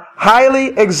God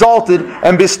highly exalted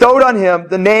and bestowed on him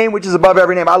the name which is above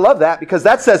every name. I love that because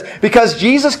that says, because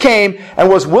Jesus came and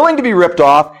was willing to be ripped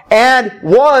off and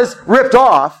was ripped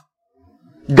off,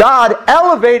 God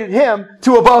elevated him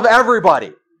to above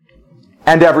everybody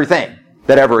and everything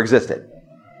that ever existed.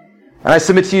 And I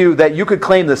submit to you that you could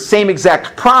claim the same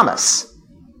exact promise.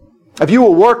 If you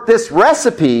will work this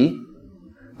recipe,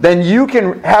 then you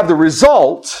can have the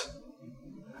result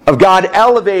of God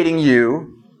elevating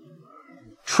you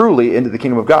truly into the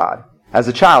kingdom of God as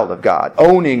a child of God,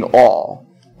 owning all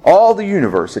the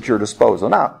universe at your disposal.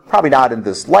 Now, probably not in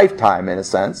this lifetime in a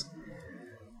sense.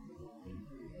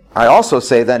 I also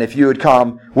say then if you would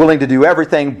come willing to do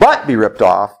everything but be ripped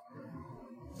off,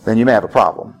 then you may have a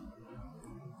problem.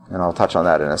 And I'll touch on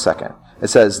that in a second. It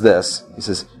says this, he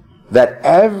says, that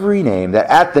every name, that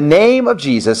at the name of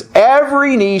Jesus,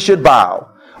 every knee should bow,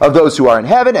 of those who are in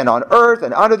heaven and on earth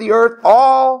and under the earth,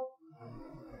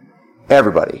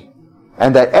 everybody.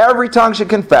 And that every tongue should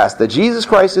confess that Jesus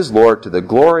Christ is Lord to the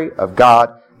glory of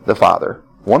God the Father.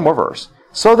 One more verse.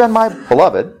 So then, my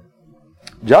beloved,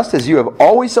 just as you have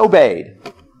always obeyed,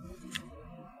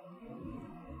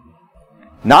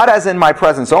 not as in my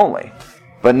presence only,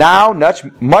 but now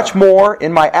much more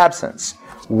in my absence,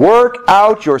 work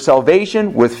out your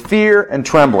salvation with fear and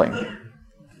trembling.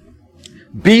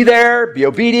 Be there, be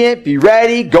obedient, be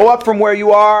ready, go up from where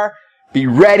you are, be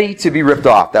ready to be ripped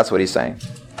off. That's what he's saying.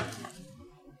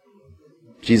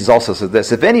 Jesus also says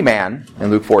this, if any man,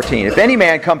 in Luke 14, if any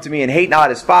man come to me and hate not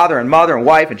his father and mother and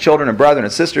wife and children and brethren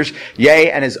and sisters, yea,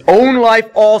 and his own life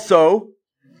also,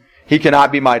 he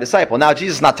cannot be my disciple. Now,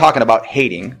 Jesus is not talking about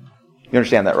hating. You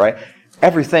understand that, right?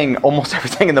 Almost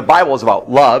everything in the Bible is about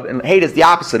love, and hate is the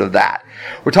opposite of that.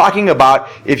 We're talking about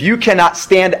if you cannot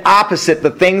stand opposite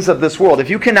the things of this world, if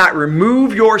you cannot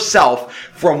remove yourself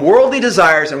from worldly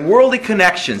desires and worldly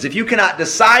connections, if you cannot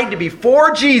decide to be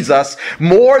for Jesus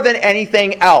more than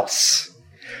anything else,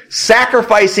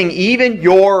 sacrificing even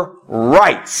your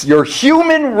rights, your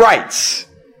human rights,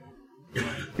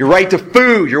 your right to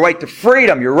food, your right to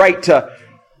freedom, your right to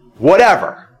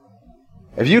whatever.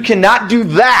 If you cannot do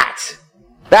that,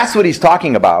 that's what he's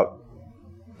talking about.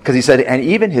 Because he said, and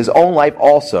even his own life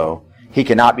also, he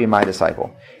cannot be my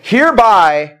disciple.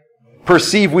 Hereby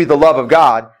perceive we the love of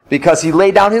God, because he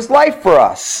laid down his life for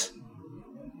us.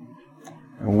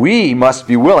 We must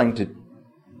be willing to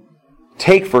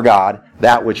take for God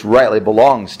that which rightly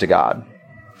belongs to God.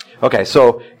 Okay,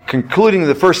 so concluding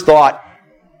the first thought,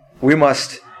 we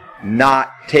must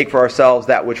not take for ourselves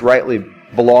that which rightly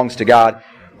belongs to God.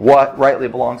 What rightly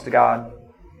belongs to God?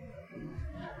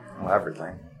 Well,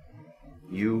 everything.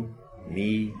 You,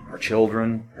 me, our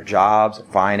children, our jobs, our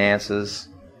finances,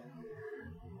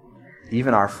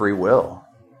 even our free will,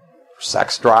 our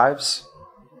sex drives,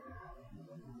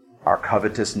 our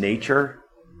covetous nature,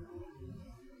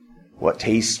 what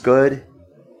tastes good,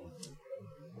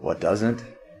 what doesn't.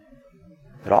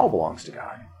 It all belongs to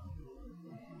God.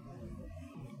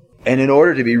 And in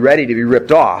order to be ready to be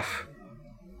ripped off,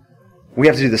 we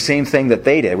have to do the same thing that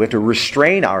they did. We have to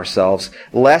restrain ourselves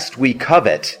lest we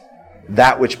covet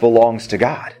that which belongs to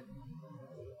God.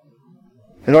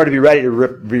 In order to be ready to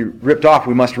be ripped off,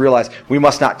 we must realize we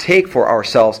must not take for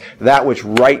ourselves that which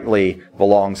rightly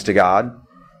belongs to God,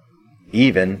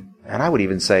 even, and I would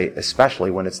even say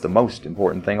especially when it's the most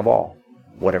important thing of all,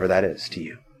 whatever that is to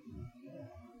you.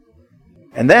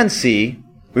 And then C,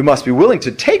 we must be willing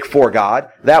to take for God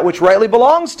that which rightly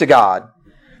belongs to God.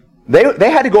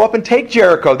 They had to go up and take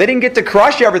Jericho. They didn't get to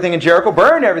crush everything in Jericho,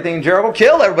 burn everything in Jericho,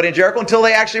 kill everybody in Jericho until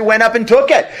they actually went up and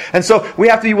took it. And so we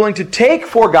have to be willing to take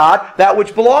for God that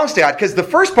which belongs to God. Because the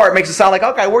first part makes it sound like,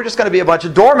 okay, we're just going to be a bunch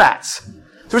of doormats. So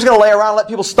we're just going to lay around and let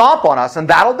people stomp on us, and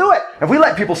that'll do it. If we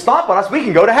let people stomp on us, we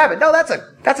can go to heaven. No, that's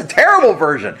a terrible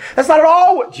version. That's not at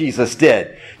all what Jesus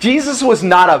did. Jesus was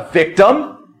not a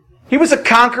victim. He was a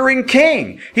conquering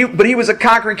king. But he was a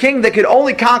conquering king that could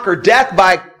only conquer death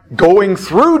by going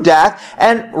through death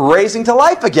and raising to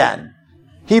life again.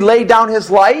 He laid down his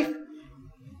life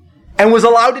and was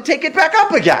allowed to take it back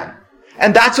up again.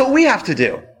 And that's what we have to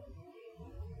do.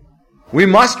 We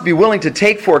must be willing to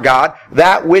take for God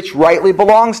that which rightly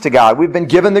belongs to God. We've been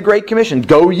given the Great Commission.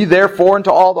 Go ye therefore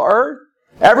into all the earth,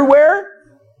 everywhere.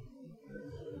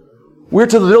 We're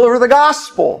to deliver the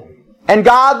gospel and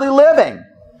godly living.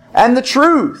 and the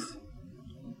truth.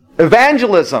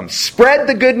 Evangelism. Spread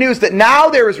the good news that now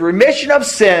there is remission of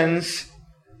sins.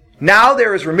 Now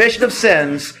there is remission of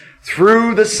sins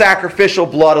through the sacrificial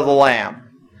blood of the Lamb.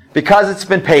 Because it's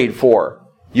been paid for,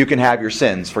 you can have your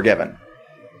sins forgiven.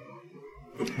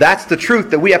 That's the truth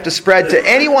that we have to spread to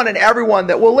anyone and everyone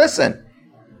that will listen.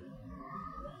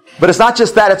 But it's not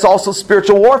just that, it's also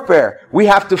spiritual warfare. We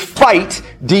have to fight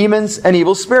demons and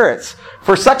evil spirits.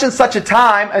 For such and such a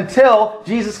time, until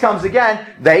Jesus comes again,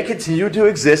 they continue to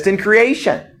exist in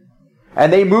creation.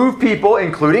 And they move people,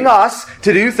 including us,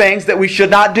 to do things that we should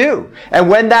not do. And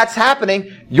when that's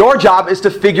happening, your job is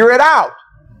to figure it out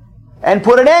and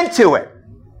put an end to it.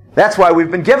 That's why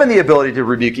we've been given the ability to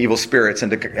rebuke evil spirits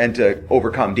and to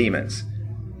overcome demons.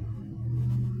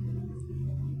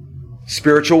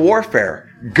 Spiritual warfare.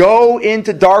 Go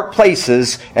into dark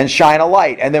places and shine a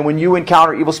light. And then when you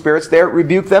encounter evil spirits there,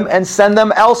 rebuke them and send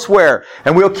them elsewhere.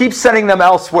 And we'll keep sending them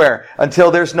elsewhere until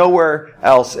there's nowhere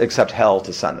else except hell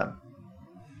to send them.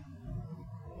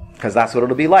 Because that's what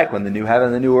it'll be like when the new heaven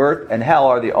and the new earth and hell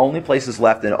are the only places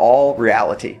left in all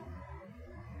reality.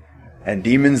 And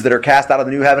demons that are cast out of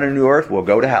the new heaven and new earth will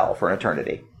go to hell for an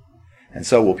eternity. And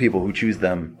so will people who choose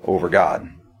them over God.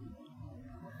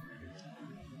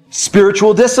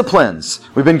 Spiritual disciplines.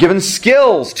 We've been given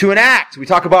skills to enact. We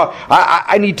talk about,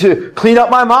 I need to clean up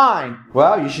my mind.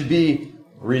 Well, you should be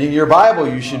reading your Bible.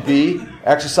 You should be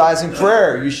exercising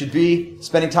prayer. You should be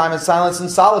spending time in silence and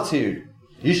solitude.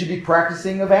 You should be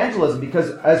practicing evangelism,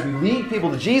 because as we lead people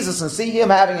to Jesus and see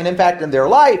Him having an impact in their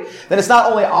life, then it's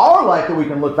not only our life that we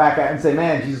can look back at and say,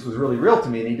 man, Jesus was really real to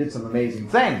me and He did some amazing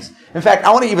things. In fact,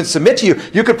 I want to even submit to you,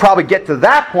 you could probably get to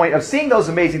that point of seeing those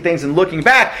amazing things and looking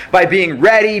back by being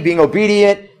ready, being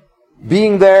obedient,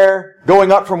 being there,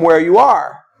 going up from where you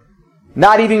are.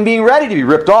 Not even being ready to be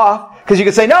ripped off. Because you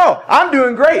could say, no, I'm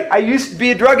doing great. I used to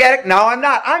be a drug addict, now I'm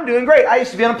not. I'm doing great. I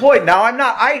used to be unemployed, now I'm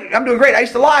not. I'm doing great. I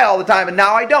used to lie all the time, and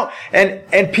now I don't.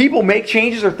 And people make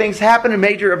changes, or things happen, and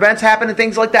major events happen, and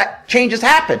things like that. Changes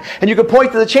happen. And you can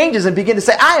point to the changes and begin to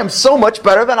say, I am so much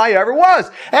better than I ever was.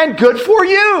 And good for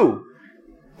you.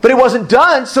 But it wasn't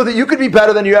done so that you could be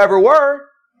better than you ever were.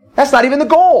 That's not even the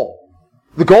goal.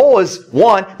 The goal is,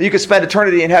 one, that you could spend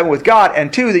eternity in heaven with God,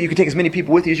 and two, that you can take as many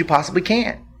people with you as you possibly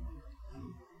can.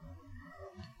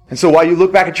 And so while you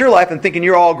look back at your life and thinking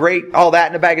you're all great, all that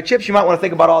in a bag of chips, you might want to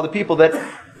think about all the people that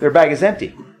their bag is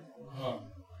empty.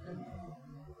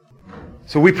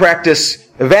 So we practice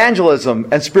evangelism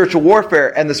and spiritual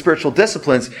warfare and the spiritual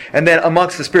disciplines. And then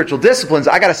amongst the spiritual disciplines,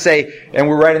 I got to say, and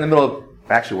we're right in the middle of,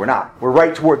 actually we're not. We're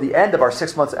right toward the end of our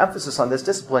 6 months emphasis on this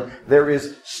discipline. There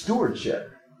is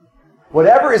stewardship.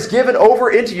 Whatever is given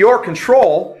over into your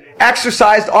control,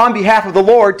 exercised on behalf of the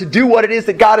Lord to do what it is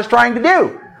that God is trying to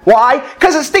do. Why?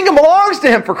 Because this thing belongs to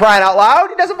Him, for crying out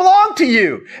loud. It doesn't belong to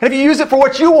you. And if you use it for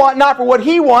what you want, not for what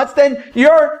He wants, then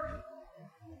you're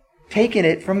taking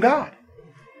it from God.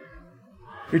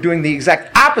 You're doing the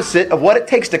exact opposite of what it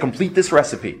takes to complete this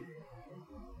recipe.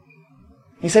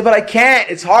 You say, but I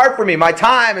can't. It's hard for me. My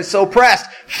time is so pressed.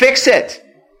 Fix it.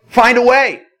 Find a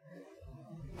way.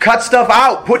 Cut stuff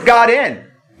out. Put God in.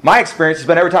 My experience has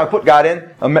been every time I put God in,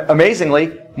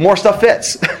 amazingly, more stuff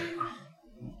fits.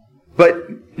 But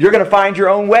you're going to find your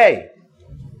own way.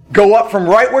 Go up from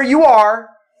right where you are.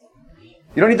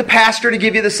 You don't need the pastor to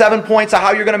give you the 7 points of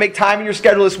how you're going to make time in your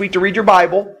schedule this week to read your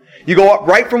Bible. You go up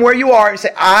right from where you are and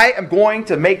say, I am going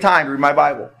to make time to read my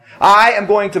Bible. I am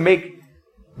going to make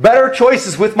better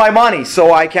choices with my money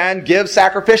so I can give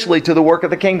sacrificially to the work of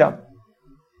the kingdom.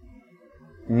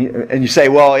 And you say,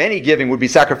 well, any giving would be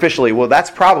sacrificially. Well,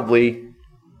 that's probably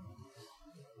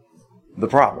the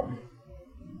problem.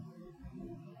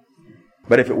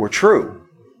 But if it were true,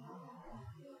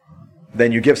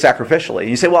 then you give sacrificially. And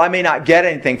you say, well, I may not get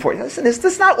anything for you. Listen, is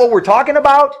this not what we're talking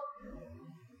about?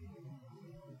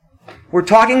 We're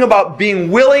talking about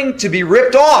being willing to be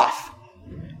ripped off.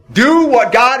 Do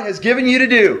what God has given you to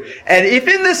do. And if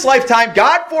in this lifetime,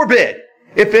 God forbid,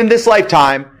 if in this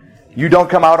lifetime you don't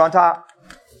come out on top,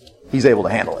 He's able to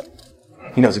handle it.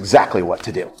 He knows exactly what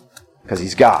to do because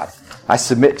He's God. I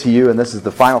submit to you, and this is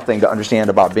the final thing to understand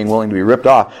about being willing to be ripped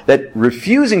off, that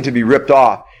refusing to be ripped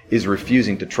off is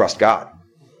refusing to trust God.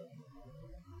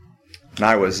 And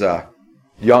I was a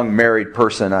young married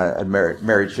person. I had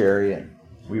married Sherry, and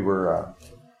we were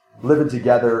living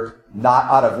together, not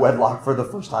out of wedlock for the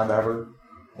first time ever.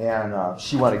 And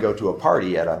she wanted to go to a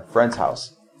party at a friend's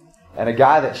house. And a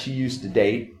guy that she used to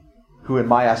date, who in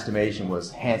my estimation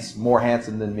was more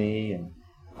handsome than me and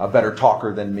a better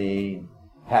talker than me,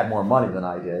 had more money than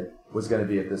I did, was going to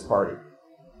be at this party.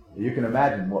 You can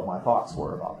imagine what my thoughts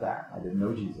were about that. I didn't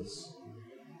know Jesus.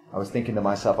 I was thinking to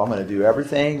myself, I'm going to do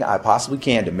everything I possibly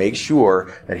can to make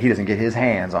sure that he doesn't get his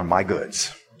hands on my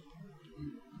goods.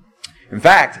 In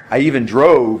fact, I even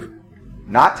drove,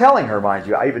 not telling her, mind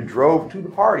you, I even drove to the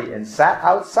party and sat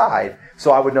outside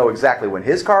so I would know exactly when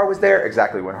his car was there,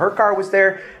 exactly when her car was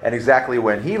there, and exactly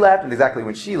when he left, and exactly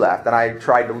when she left. And I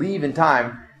tried to leave in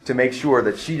time to make sure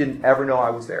that she didn't ever know I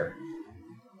was there.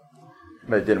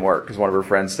 But it didn't work, because one of her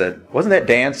friends said, wasn't that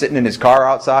Dan sitting in his car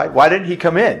outside? Why didn't he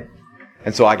come in?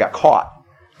 And so I got caught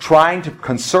trying to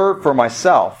conserve for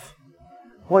myself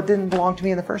what didn't belong to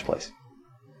me in the first place.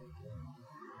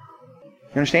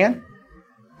 You understand?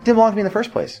 It didn't belong to me in the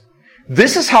first place.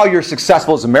 This is how you're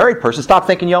successful as a married person. Stop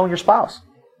thinking you own your spouse.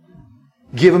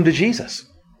 Give them to Jesus.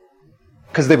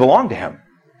 Because they belong to Him.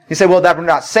 You say, well, that we're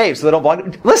not saved, so they don't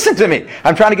belong to Him. Listen to me.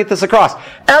 I'm trying to get this across.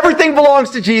 Everything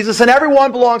belongs to Jesus, and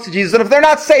everyone belongs to Jesus. And if they're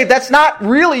not saved, that's not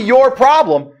really your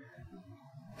problem.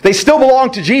 They still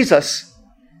belong to Jesus.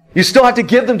 You still have to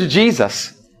give them to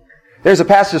Jesus. There's a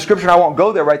passage of Scripture, and I won't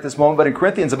go there right this moment, but in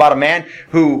Corinthians about a man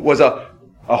who was a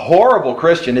horrible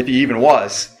Christian, if he even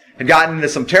was, had gotten into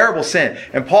some terrible sin.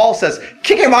 And Paul says,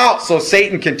 kick him out so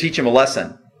Satan can teach him a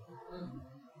lesson.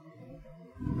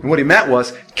 And what he meant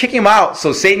was, kick him out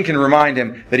so Satan can remind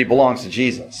him that he belongs to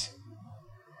Jesus.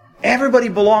 Everybody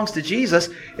belongs to Jesus.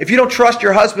 If you don't trust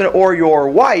your husband or your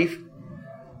wife,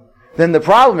 then the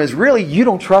problem is really you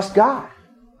don't trust God.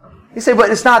 You say, but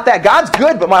it's not that. God's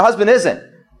good, but my husband isn't.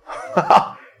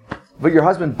 But your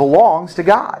husband belongs to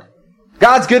God.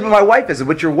 God's good, but my wife isn't.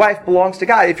 But your wife belongs to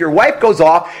God. If your wife goes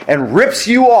off and rips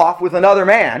you off with another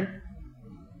man,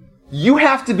 you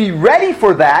have to be ready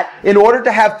for that in order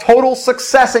to have total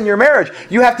success in your marriage.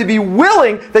 You have to be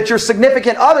willing that your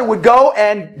significant other would go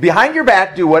and behind your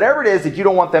back do whatever it is that you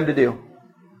don't want them to do.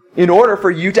 In order for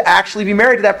you to actually be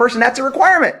married to that person, that's a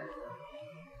requirement.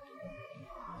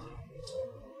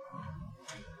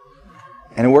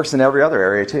 And it works in every other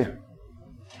area too.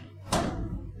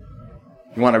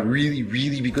 You want to really,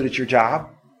 really be good at your job?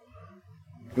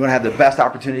 You want to have the best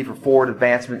opportunity for forward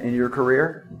advancement in your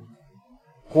career?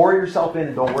 Pour yourself in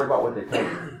and don't worry about what they pay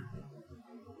you.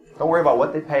 Don't worry about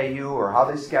what they pay you or how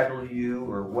they schedule you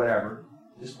or whatever.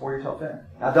 Just pour yourself in.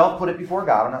 Now don't put it before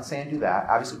God. I'm not saying do that.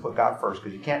 Obviously put God first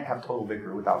because you can't have total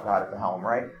victory without God at the helm,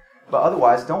 right? But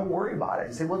otherwise, don't worry about it.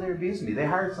 And say, well, they're abusing me. They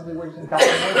hired somebody who works in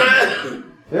the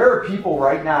There are people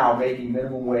right now making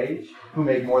minimum wage who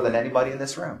make more than anybody in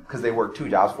this room because they work 2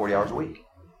 jobs, 40 hours a week.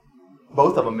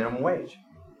 Both of them minimum wage.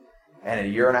 And in a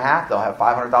year and a half, they'll have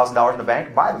 $500,000 in the bank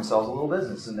and buy themselves a little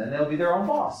business, and then they'll be their own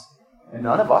boss. And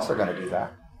none of us are going to do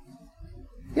that.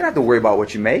 You don't have to worry about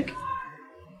what you make.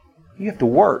 You have to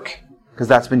work because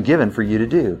that's been given for you to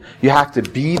do. You have to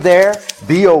be there,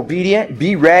 be obedient,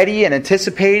 be ready and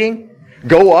anticipating.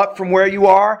 Go up from where you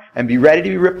are and be ready to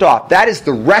be ripped off. That is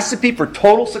the recipe for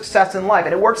total success in life.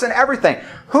 And it works in everything.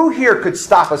 Who here could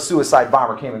stop a suicide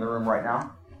bomber came in the room right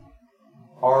now?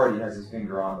 Already has his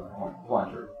finger on the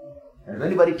plunger. And if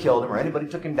anybody killed him or anybody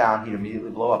took him down, he'd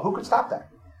immediately blow up. Who could stop that?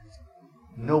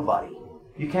 Nobody.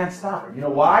 You can't stop it. You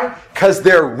know why? Because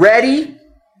they're ready.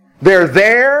 They're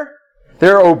there.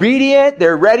 They're obedient.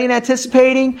 They're ready and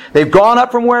anticipating. They've gone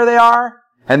up from where they are.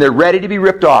 And they're ready to be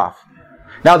ripped off.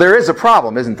 Now, there is a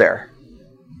problem, isn't there?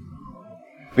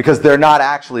 Because they're not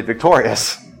actually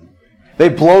victorious. They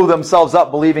blow themselves up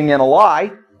believing in a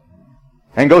lie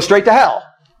and go straight to hell.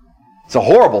 It's a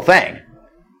horrible thing.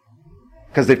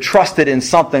 Because they've trusted in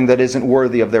something that isn't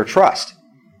worthy of their trust.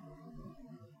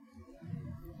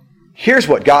 Here's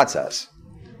what God says.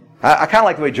 I kind of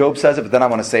like the way Job says it, but then I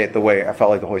want to say it the way I felt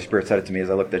like the Holy Spirit said it to me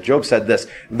as I looked at it. Job said this,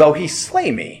 though he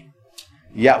slay me,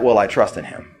 yet will I trust in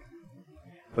him.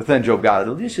 But then Job got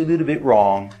it just a little bit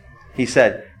wrong. He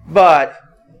said, but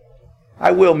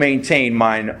I will maintain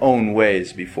mine own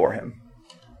ways before him.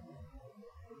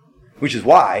 Which is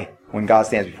why, when God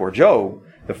stands before Job,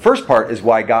 the first part is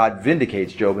why God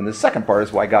vindicates Job, and the second part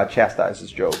is why God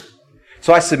chastises Job.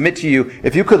 So I submit to you,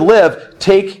 if you could live,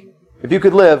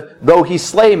 though he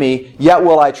slay me, yet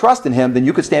will I trust in him, then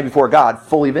you could stand before God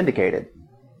fully vindicated.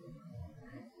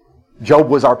 Job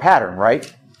was our pattern,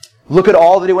 right? Look at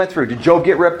all that he went through. Did Job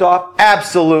get ripped off?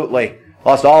 Absolutely.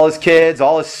 Lost all his kids,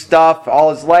 all his stuff,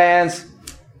 all his lands,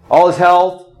 all his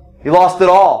health. He lost it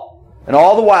all. And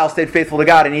all the while stayed faithful to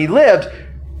God. And he lived,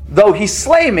 though he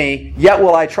slay me, yet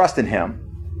will I trust in him.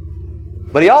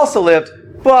 But he also lived,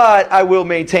 but I will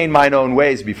maintain mine own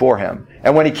ways before him.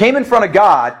 And when he came in front of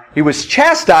God, he was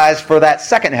chastised for that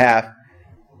second half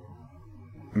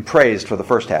and praised for the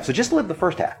first half. So just live the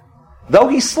first half. Though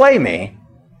he slay me,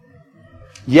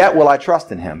 yet will I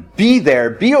trust in him. Be there,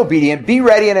 be obedient, be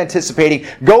ready and anticipating.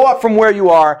 Go up from where you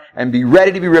are and be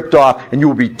ready to be ripped off, and you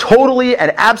will be totally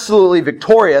and absolutely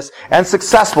victorious and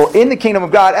successful in the kingdom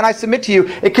of God. And I submit to you,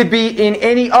 it could be in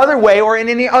any other way or in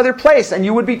any other place, and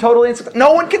you would be totally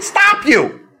no one can stop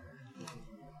you.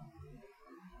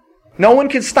 No one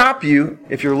can stop you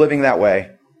if you're living that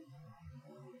way.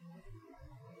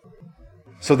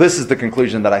 So this is the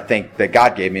conclusion that I think that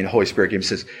God gave me and the Holy Spirit gave me. He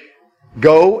says,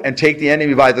 go and take the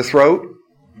enemy by the throat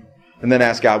and then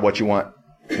ask God what he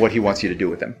wants you to do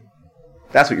with him.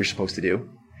 That's what you're supposed to do.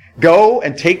 Go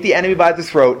and take the enemy by the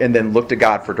throat and then look to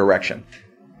God for direction.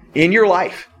 In your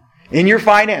life, in your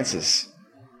finances,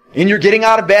 in your getting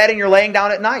out of bed and your laying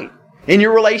down at night, in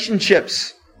your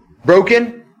relationships,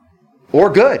 broken or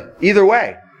good, either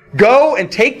way. Go and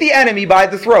take the enemy by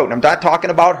the throat. And I'm not talking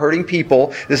about hurting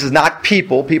people. This is not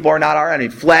people. People are not our enemy.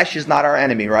 Flesh is not our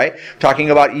enemy, right? Talking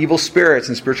about evil spirits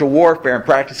and spiritual warfare and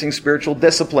practicing spiritual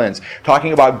disciplines.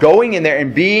 Talking about going in there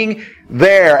and being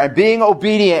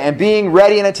obedient and being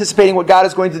ready and anticipating what God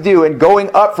is going to do and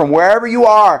going up from wherever you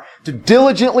are to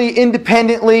diligently,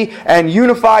 independently, and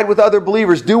unified with other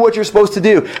believers. Do what you're supposed to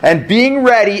do. And being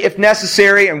ready, if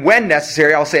necessary, and when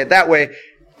necessary, I'll say it that way,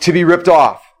 to be ripped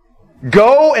off.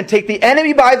 Go and take the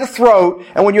enemy by the throat,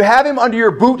 and when you have him under your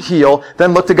boot heel,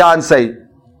 then look to God and say,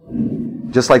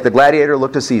 just like the gladiator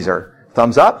looked to Caesar,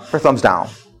 thumbs up or thumbs down?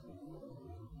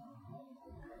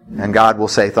 And God will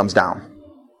say thumbs down.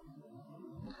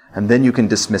 And then you can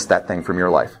dismiss that thing from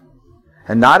your life.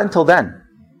 And not until then.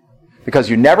 Because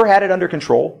you never had it under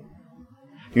control.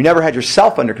 You never had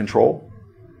yourself under control.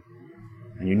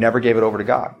 And you never gave it over to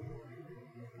God.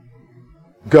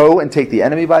 Go and take the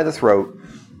enemy by the throat,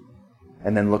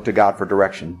 and then look to God for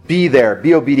direction. Be there,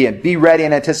 be obedient, be ready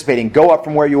and anticipating. Go up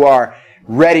from where you are,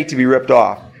 ready to be ripped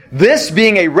off. This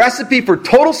being a recipe for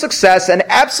total success and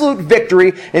absolute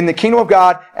victory in the kingdom of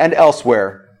God and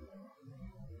elsewhere.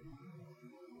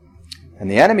 And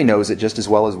the enemy knows it just as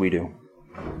well as we do.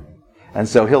 And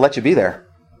so he'll let you be there.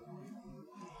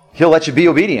 He'll let you be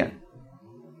obedient.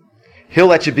 He'll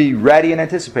let you be ready and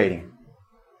anticipating.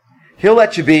 He'll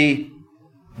let you be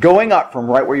going up from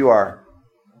right where you are.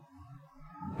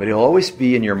 But it'll always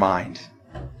be in your mind.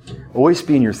 Always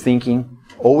be in your thinking.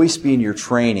 Always be in your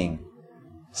training.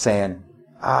 Saying,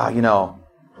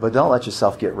 but don't let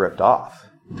yourself get ripped off.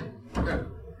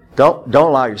 Don't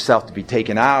allow yourself to be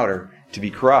taken out or to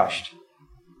be crushed.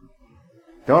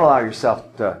 Don't allow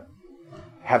yourself to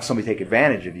have somebody take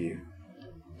advantage of you.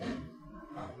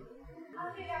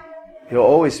 He'll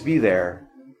always be there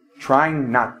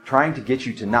trying to get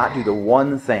you to not do the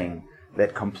one thing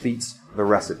that completes the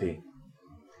recipe.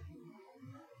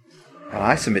 And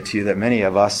I submit to you that many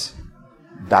of us,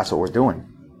 that's what we're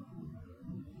doing.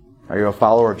 Are you a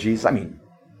follower of Jesus?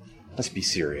 Let's be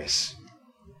serious.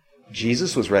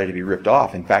 Jesus was ready to be ripped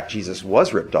off. In fact, Jesus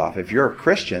was ripped off. If you're a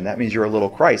Christian, that means you're a little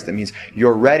Christ. That means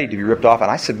you're ready to be ripped off.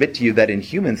 And I submit to you that in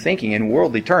human thinking, in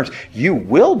worldly terms, you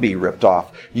will be ripped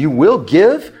off. You will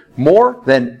give more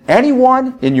than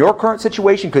anyone in your current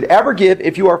situation could ever give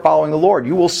if you are following the Lord.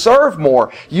 You will serve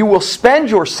more. You will spend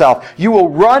yourself. You will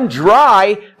run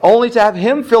dry only to have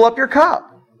Him fill up your cup.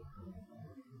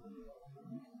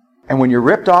 And when you're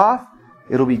ripped off,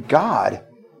 it'll be God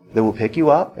that will pick you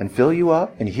up and fill you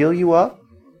up and heal you up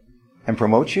and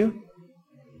promote you.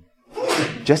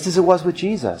 Just as it was with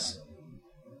Jesus.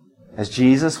 As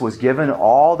Jesus was given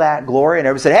all that glory and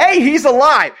everybody said, hey, He's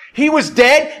alive. He was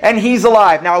dead and He's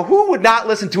alive. Now, who would not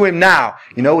listen to Him now?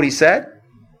 You know what He said?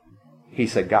 He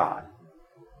said, God.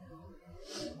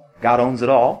 God owns it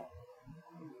all.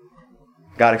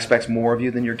 God expects more of you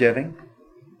than you're giving.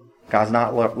 God's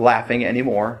not laughing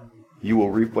anymore. You will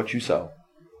reap what you sow.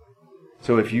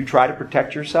 So if you try to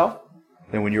protect yourself,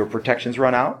 then when your protections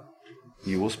run out,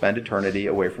 you will spend eternity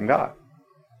away from God.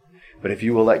 But if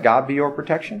you will let God be your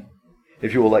protection,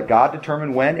 if you will let God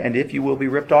determine when and if you will be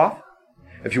ripped off,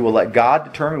 if you will let God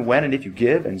determine when and if you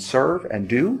give and serve and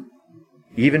do,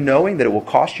 even knowing that it will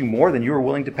cost you more than you are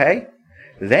willing to pay,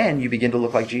 then you begin to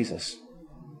look like Jesus.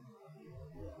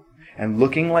 And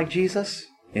looking like Jesus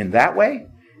in that way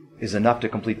is enough to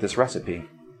complete this recipe.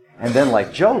 And then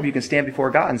like Job, you can stand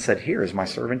before God and say, here is my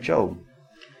servant Job.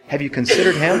 Have you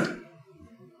considered him?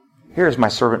 Here is my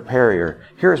servant Perry, or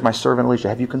here is my servant Alicia.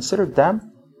 Have you considered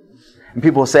them? And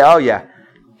people will say, oh yeah,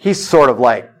 he's sort of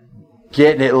like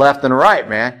getting it left and right,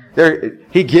 man.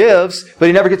 He gives, but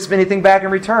he never gets anything back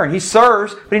in return. He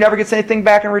serves, but he never gets anything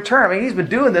back in return. He's been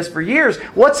doing this for years.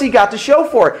 What's he got to show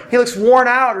for it? He looks worn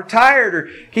out or tired, or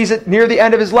he's near the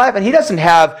end of his life, and he doesn't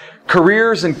have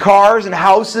careers and cars and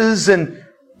houses and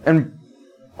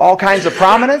all kinds of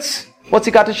prominence. What's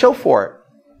he got to show for it?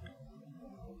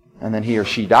 and then he or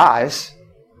she dies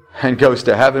and goes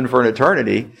to heaven for an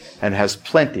eternity and has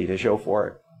plenty to show for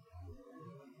it.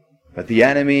 But the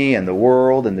enemy and the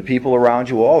world and the people around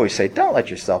you will always say, don't let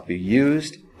yourself be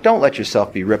used. Don't let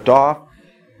yourself be ripped off.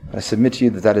 I submit to you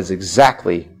that that is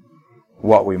exactly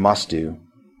what we must do.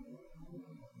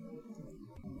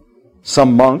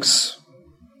 Some monks,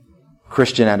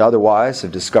 Christian and otherwise,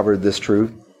 have discovered this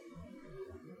truth,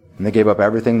 and they gave up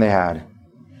everything they had.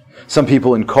 Some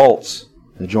people in cults,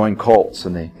 they joined cults,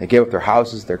 and they gave up their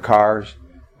houses, their cars,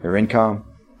 their income.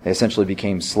 They essentially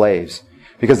became slaves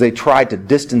because they tried to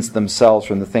distance themselves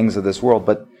from the things of this world.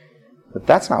 But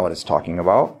that's not what it's talking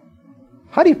about.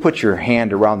 How do you put your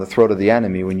hand around the throat of the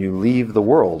enemy when you leave the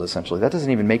world, essentially? That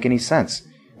doesn't even make any sense.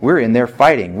 We're in there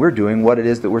fighting. We're doing what it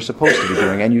is that we're supposed to be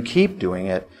doing, and you keep doing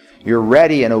it. You're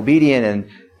ready and obedient and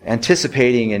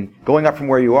anticipating and going up from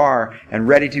where you are and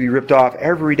ready to be ripped off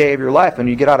every day of your life, and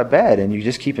you get out of bed and you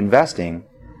just keep investing.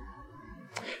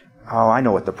 Oh, I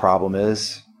know what the problem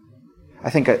is. I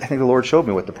think the Lord showed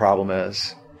me what the problem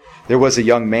is. There was a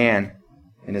young man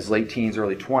in his late teens,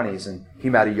 early 20s, and he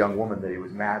met a young woman that he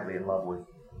was madly in love with.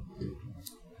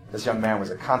 This young man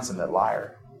was a consummate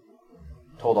liar.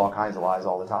 Told all kinds of lies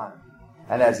all the time.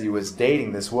 And as he was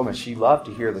dating this woman, she loved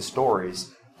to hear the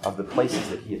stories of the places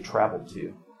that he had traveled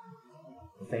to.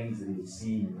 The things that he had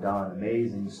seen and done,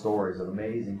 amazing stories of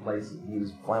amazing places. He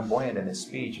was flamboyant in his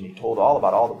speech, and he told all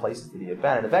about all the places that he had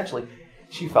been. And eventually,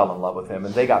 she fell in love with him,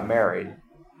 and they got married.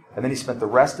 And then he spent the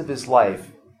rest of his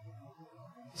life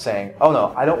saying, oh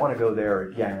no, I don't want to go there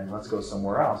again, let's go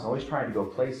somewhere else. Always trying to go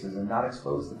places and not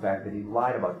expose the fact that he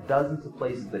lied about dozens of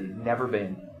places that he'd never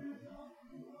been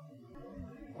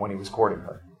when he was courting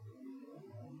her.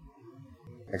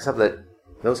 Except that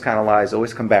those kind of lies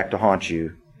always come back to haunt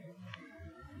you.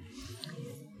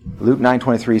 Luke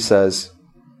 9:23 says,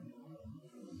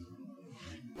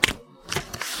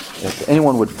 if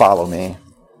anyone would follow me,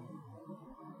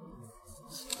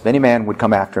 if any man would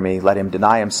come after me, let him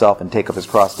deny himself and take up his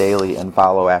cross daily and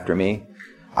follow after me.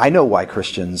 I know why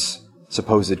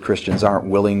supposed Christians aren't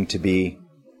willing to be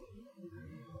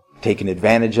taken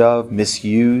advantage of,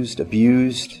 misused,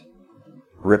 abused,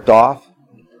 ripped off.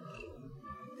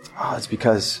 Oh, it's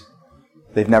because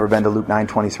they've never been to Luke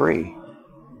 9:23.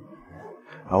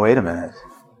 Oh, wait a minute.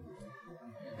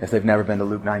 If they've never been to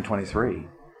Luke 9:23,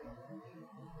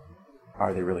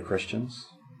 are they really Christians?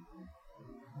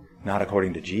 Not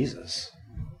according to Jesus.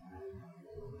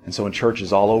 And so in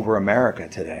churches all over America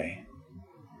today,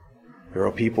 there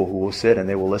are people who will sit and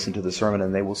they will listen to the sermon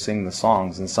and they will sing the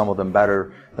songs, and some of them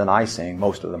better than I sing,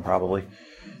 most of them probably.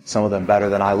 Some of them better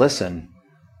than I listen,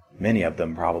 many of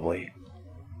them probably.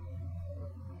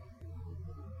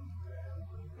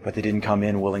 But they didn't come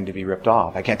in willing to be ripped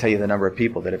off. I can't tell you the number of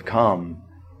people that have come,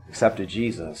 accepted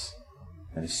Jesus,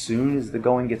 and as soon as the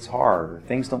going gets hard, or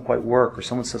things don't quite work, or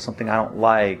someone says something I don't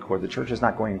like, or the church is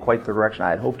not going in quite the direction I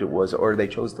had hoped it was, or they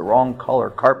chose the wrong color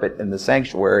carpet in the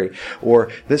sanctuary,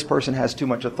 or this person has too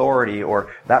much authority,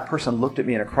 or that person looked at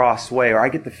me in a cross way, or I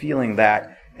get the feeling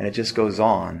that, and it just goes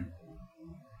on.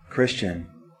 Christian,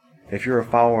 if you're a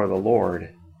follower of the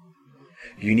Lord,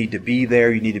 you need to be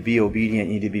there, you need to be obedient,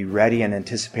 you need to be ready and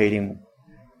anticipating.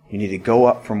 You need to go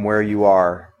up from where you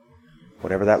are,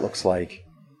 whatever that looks like.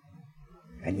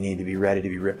 And you need to be ready to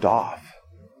be ripped off.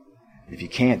 If you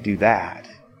can't do that,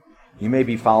 you may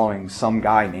be following some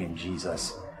guy named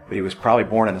Jesus, but he was probably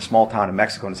born in a small town in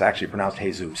Mexico and it's actually pronounced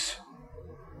Jesus.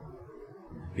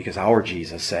 Because our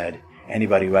Jesus said,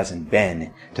 anybody who hasn't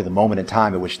been to the moment in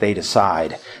time at which they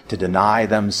decide to deny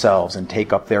themselves and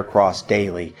take up their cross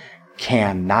daily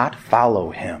cannot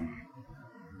follow him.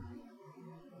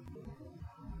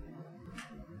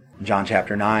 In John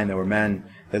chapter 9, there were men.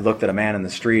 They looked at a man in the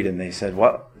street and they said,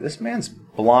 "What? This man's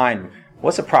blind.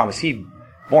 What's the problem? Is he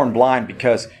born blind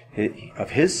because of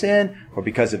his sin or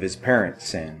because of his parents'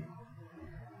 sin?"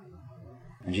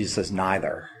 And Jesus says,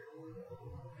 neither.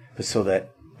 But so that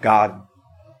God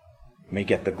may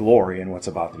get the glory in what's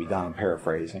about to be done. I'm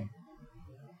paraphrasing.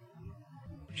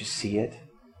 Did you see it?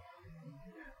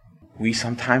 We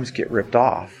sometimes get ripped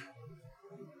off.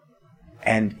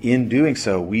 And in doing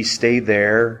so, we stay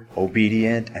there,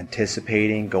 obedient,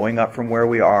 anticipating, going up from where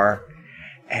we are.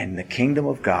 And the kingdom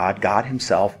of God, God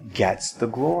himself, gets the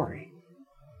glory.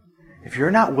 If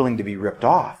you're not willing to be ripped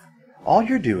off, all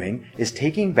you're doing is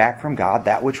taking back from God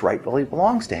that which rightfully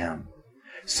belongs to him,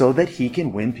 so that he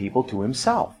can win people to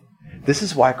himself. This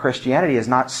is why Christianity is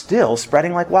not still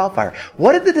spreading like wildfire.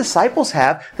 What did the disciples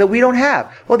have that we don't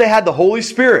have? Well, they had the Holy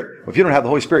Spirit. If you don't have the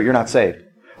Holy Spirit, you're not saved.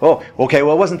 Oh, okay,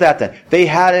 well, it wasn't that then. They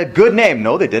had a good name.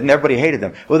 No, they didn't. Everybody hated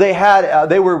them. Well,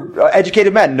 they were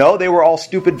educated men. No, they were all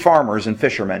stupid farmers and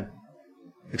fishermen.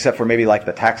 Except for maybe like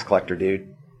the tax collector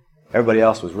dude. Everybody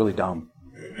else was really dumb.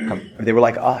 They were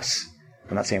like us.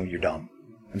 I'm not saying you're dumb.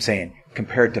 I'm saying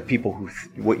compared to people who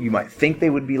what you might think they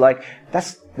would be like,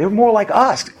 they're more like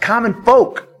us, common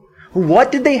folk.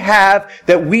 What did they have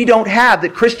that we don't have,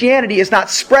 that Christianity is not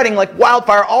spreading like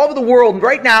wildfire all over the world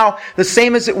right now, the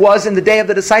same as it was in the day of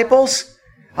the disciples?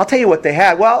 I'll tell you what they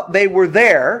had. Well, they were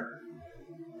there.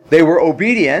 They were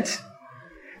obedient.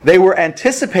 They were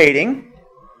anticipating.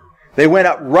 They went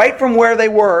up right from where they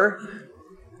were,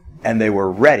 and they were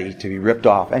ready to be ripped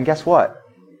off. And guess what?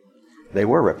 They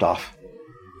were ripped off.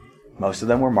 Most of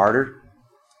them were martyred.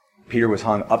 Peter was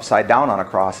hung upside down on a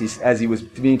cross. As he was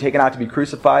being taken out to be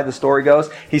crucified, the story goes,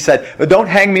 he said, "Don't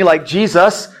hang me like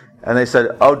Jesus." And they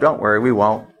said, "Oh, don't worry, we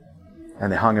won't." And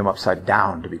they hung him upside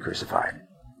down to be crucified.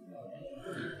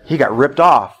 He got ripped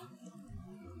off.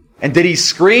 And did he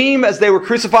scream as they were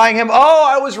crucifying him, "Oh,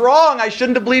 I was wrong, I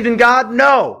shouldn't have believed in God"?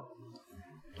 No.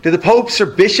 Did the popes or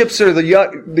bishops or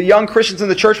the young Christians in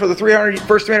the church for the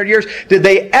first 300 years, did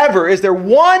they ever, is there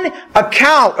one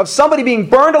account of somebody being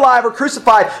burned alive or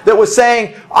crucified that was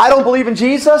saying, "I don't believe in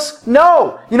Jesus"?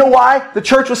 No. You know why the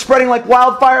church was spreading like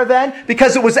wildfire then?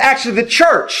 Because it was actually the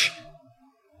church.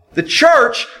 The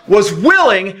church was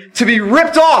willing to be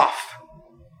ripped off.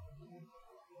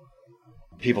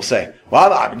 People say,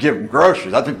 "Well, I give them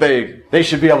groceries. I think they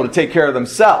should be able to take care of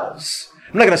themselves.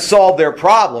 I'm not going to solve their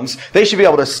problems. They should be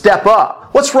able to step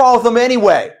up. What's wrong with them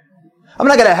anyway? I'm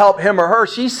not going to help him or her.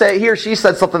 She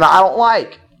said something that I don't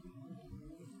like.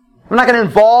 I'm not going to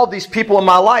involve these people in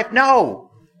my life."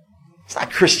 No. It's not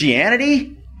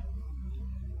Christianity.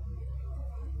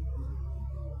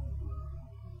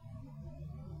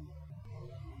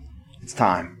 It's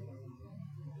time.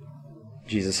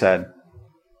 Jesus said,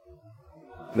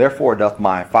 "Therefore doth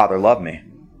my Father love me,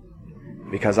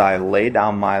 because I lay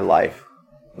down my life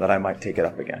that I might take it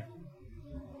up again."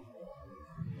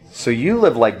 So you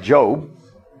live like Job.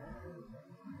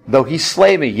 "Though he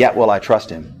slay me, yet will I trust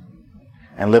him.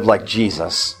 And live like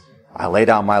Jesus. I lay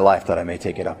down my life that I may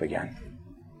take it up again."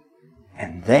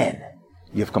 And then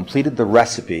you've completed the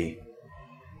recipe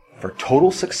for total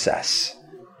success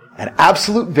and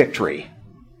absolute victory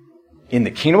in the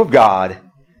kingdom of God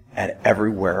and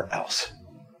everywhere else.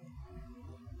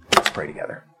 Let's pray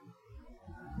together.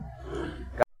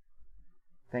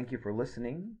 Thank you for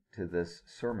listening to this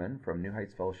sermon from New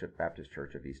Heights Fellowship Baptist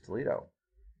Church of East Toledo.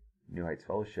 New Heights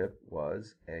Fellowship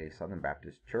was a Southern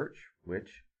Baptist church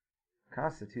which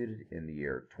constituted in the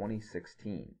year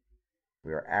 2016.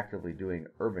 We are actively doing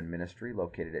urban ministry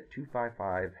located at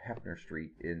 255 Hefner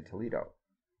Street in Toledo.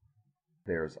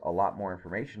 There's a lot more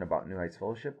information about New Heights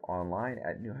Fellowship online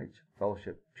at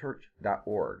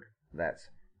newheightsfellowshipchurch.org. That's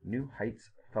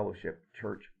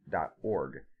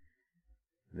newheightsfellowshipchurch.org.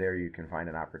 There you can find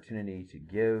an opportunity to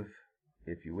give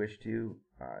if you wish to.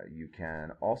 You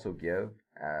can also give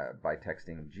by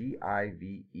texting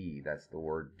GIVE, that's the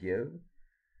word give,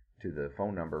 to the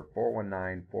phone number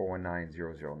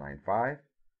 419-419-0095,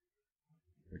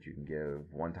 which you can give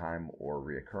one time or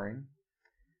reoccurring.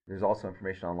 There's also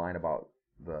information online about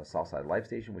the Southside Life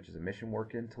Station, which is a mission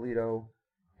work in Toledo,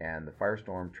 and the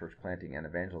Firestorm Church Planting and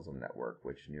Evangelism Network,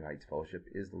 which New Heights Fellowship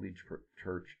is the lead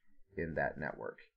church in that network.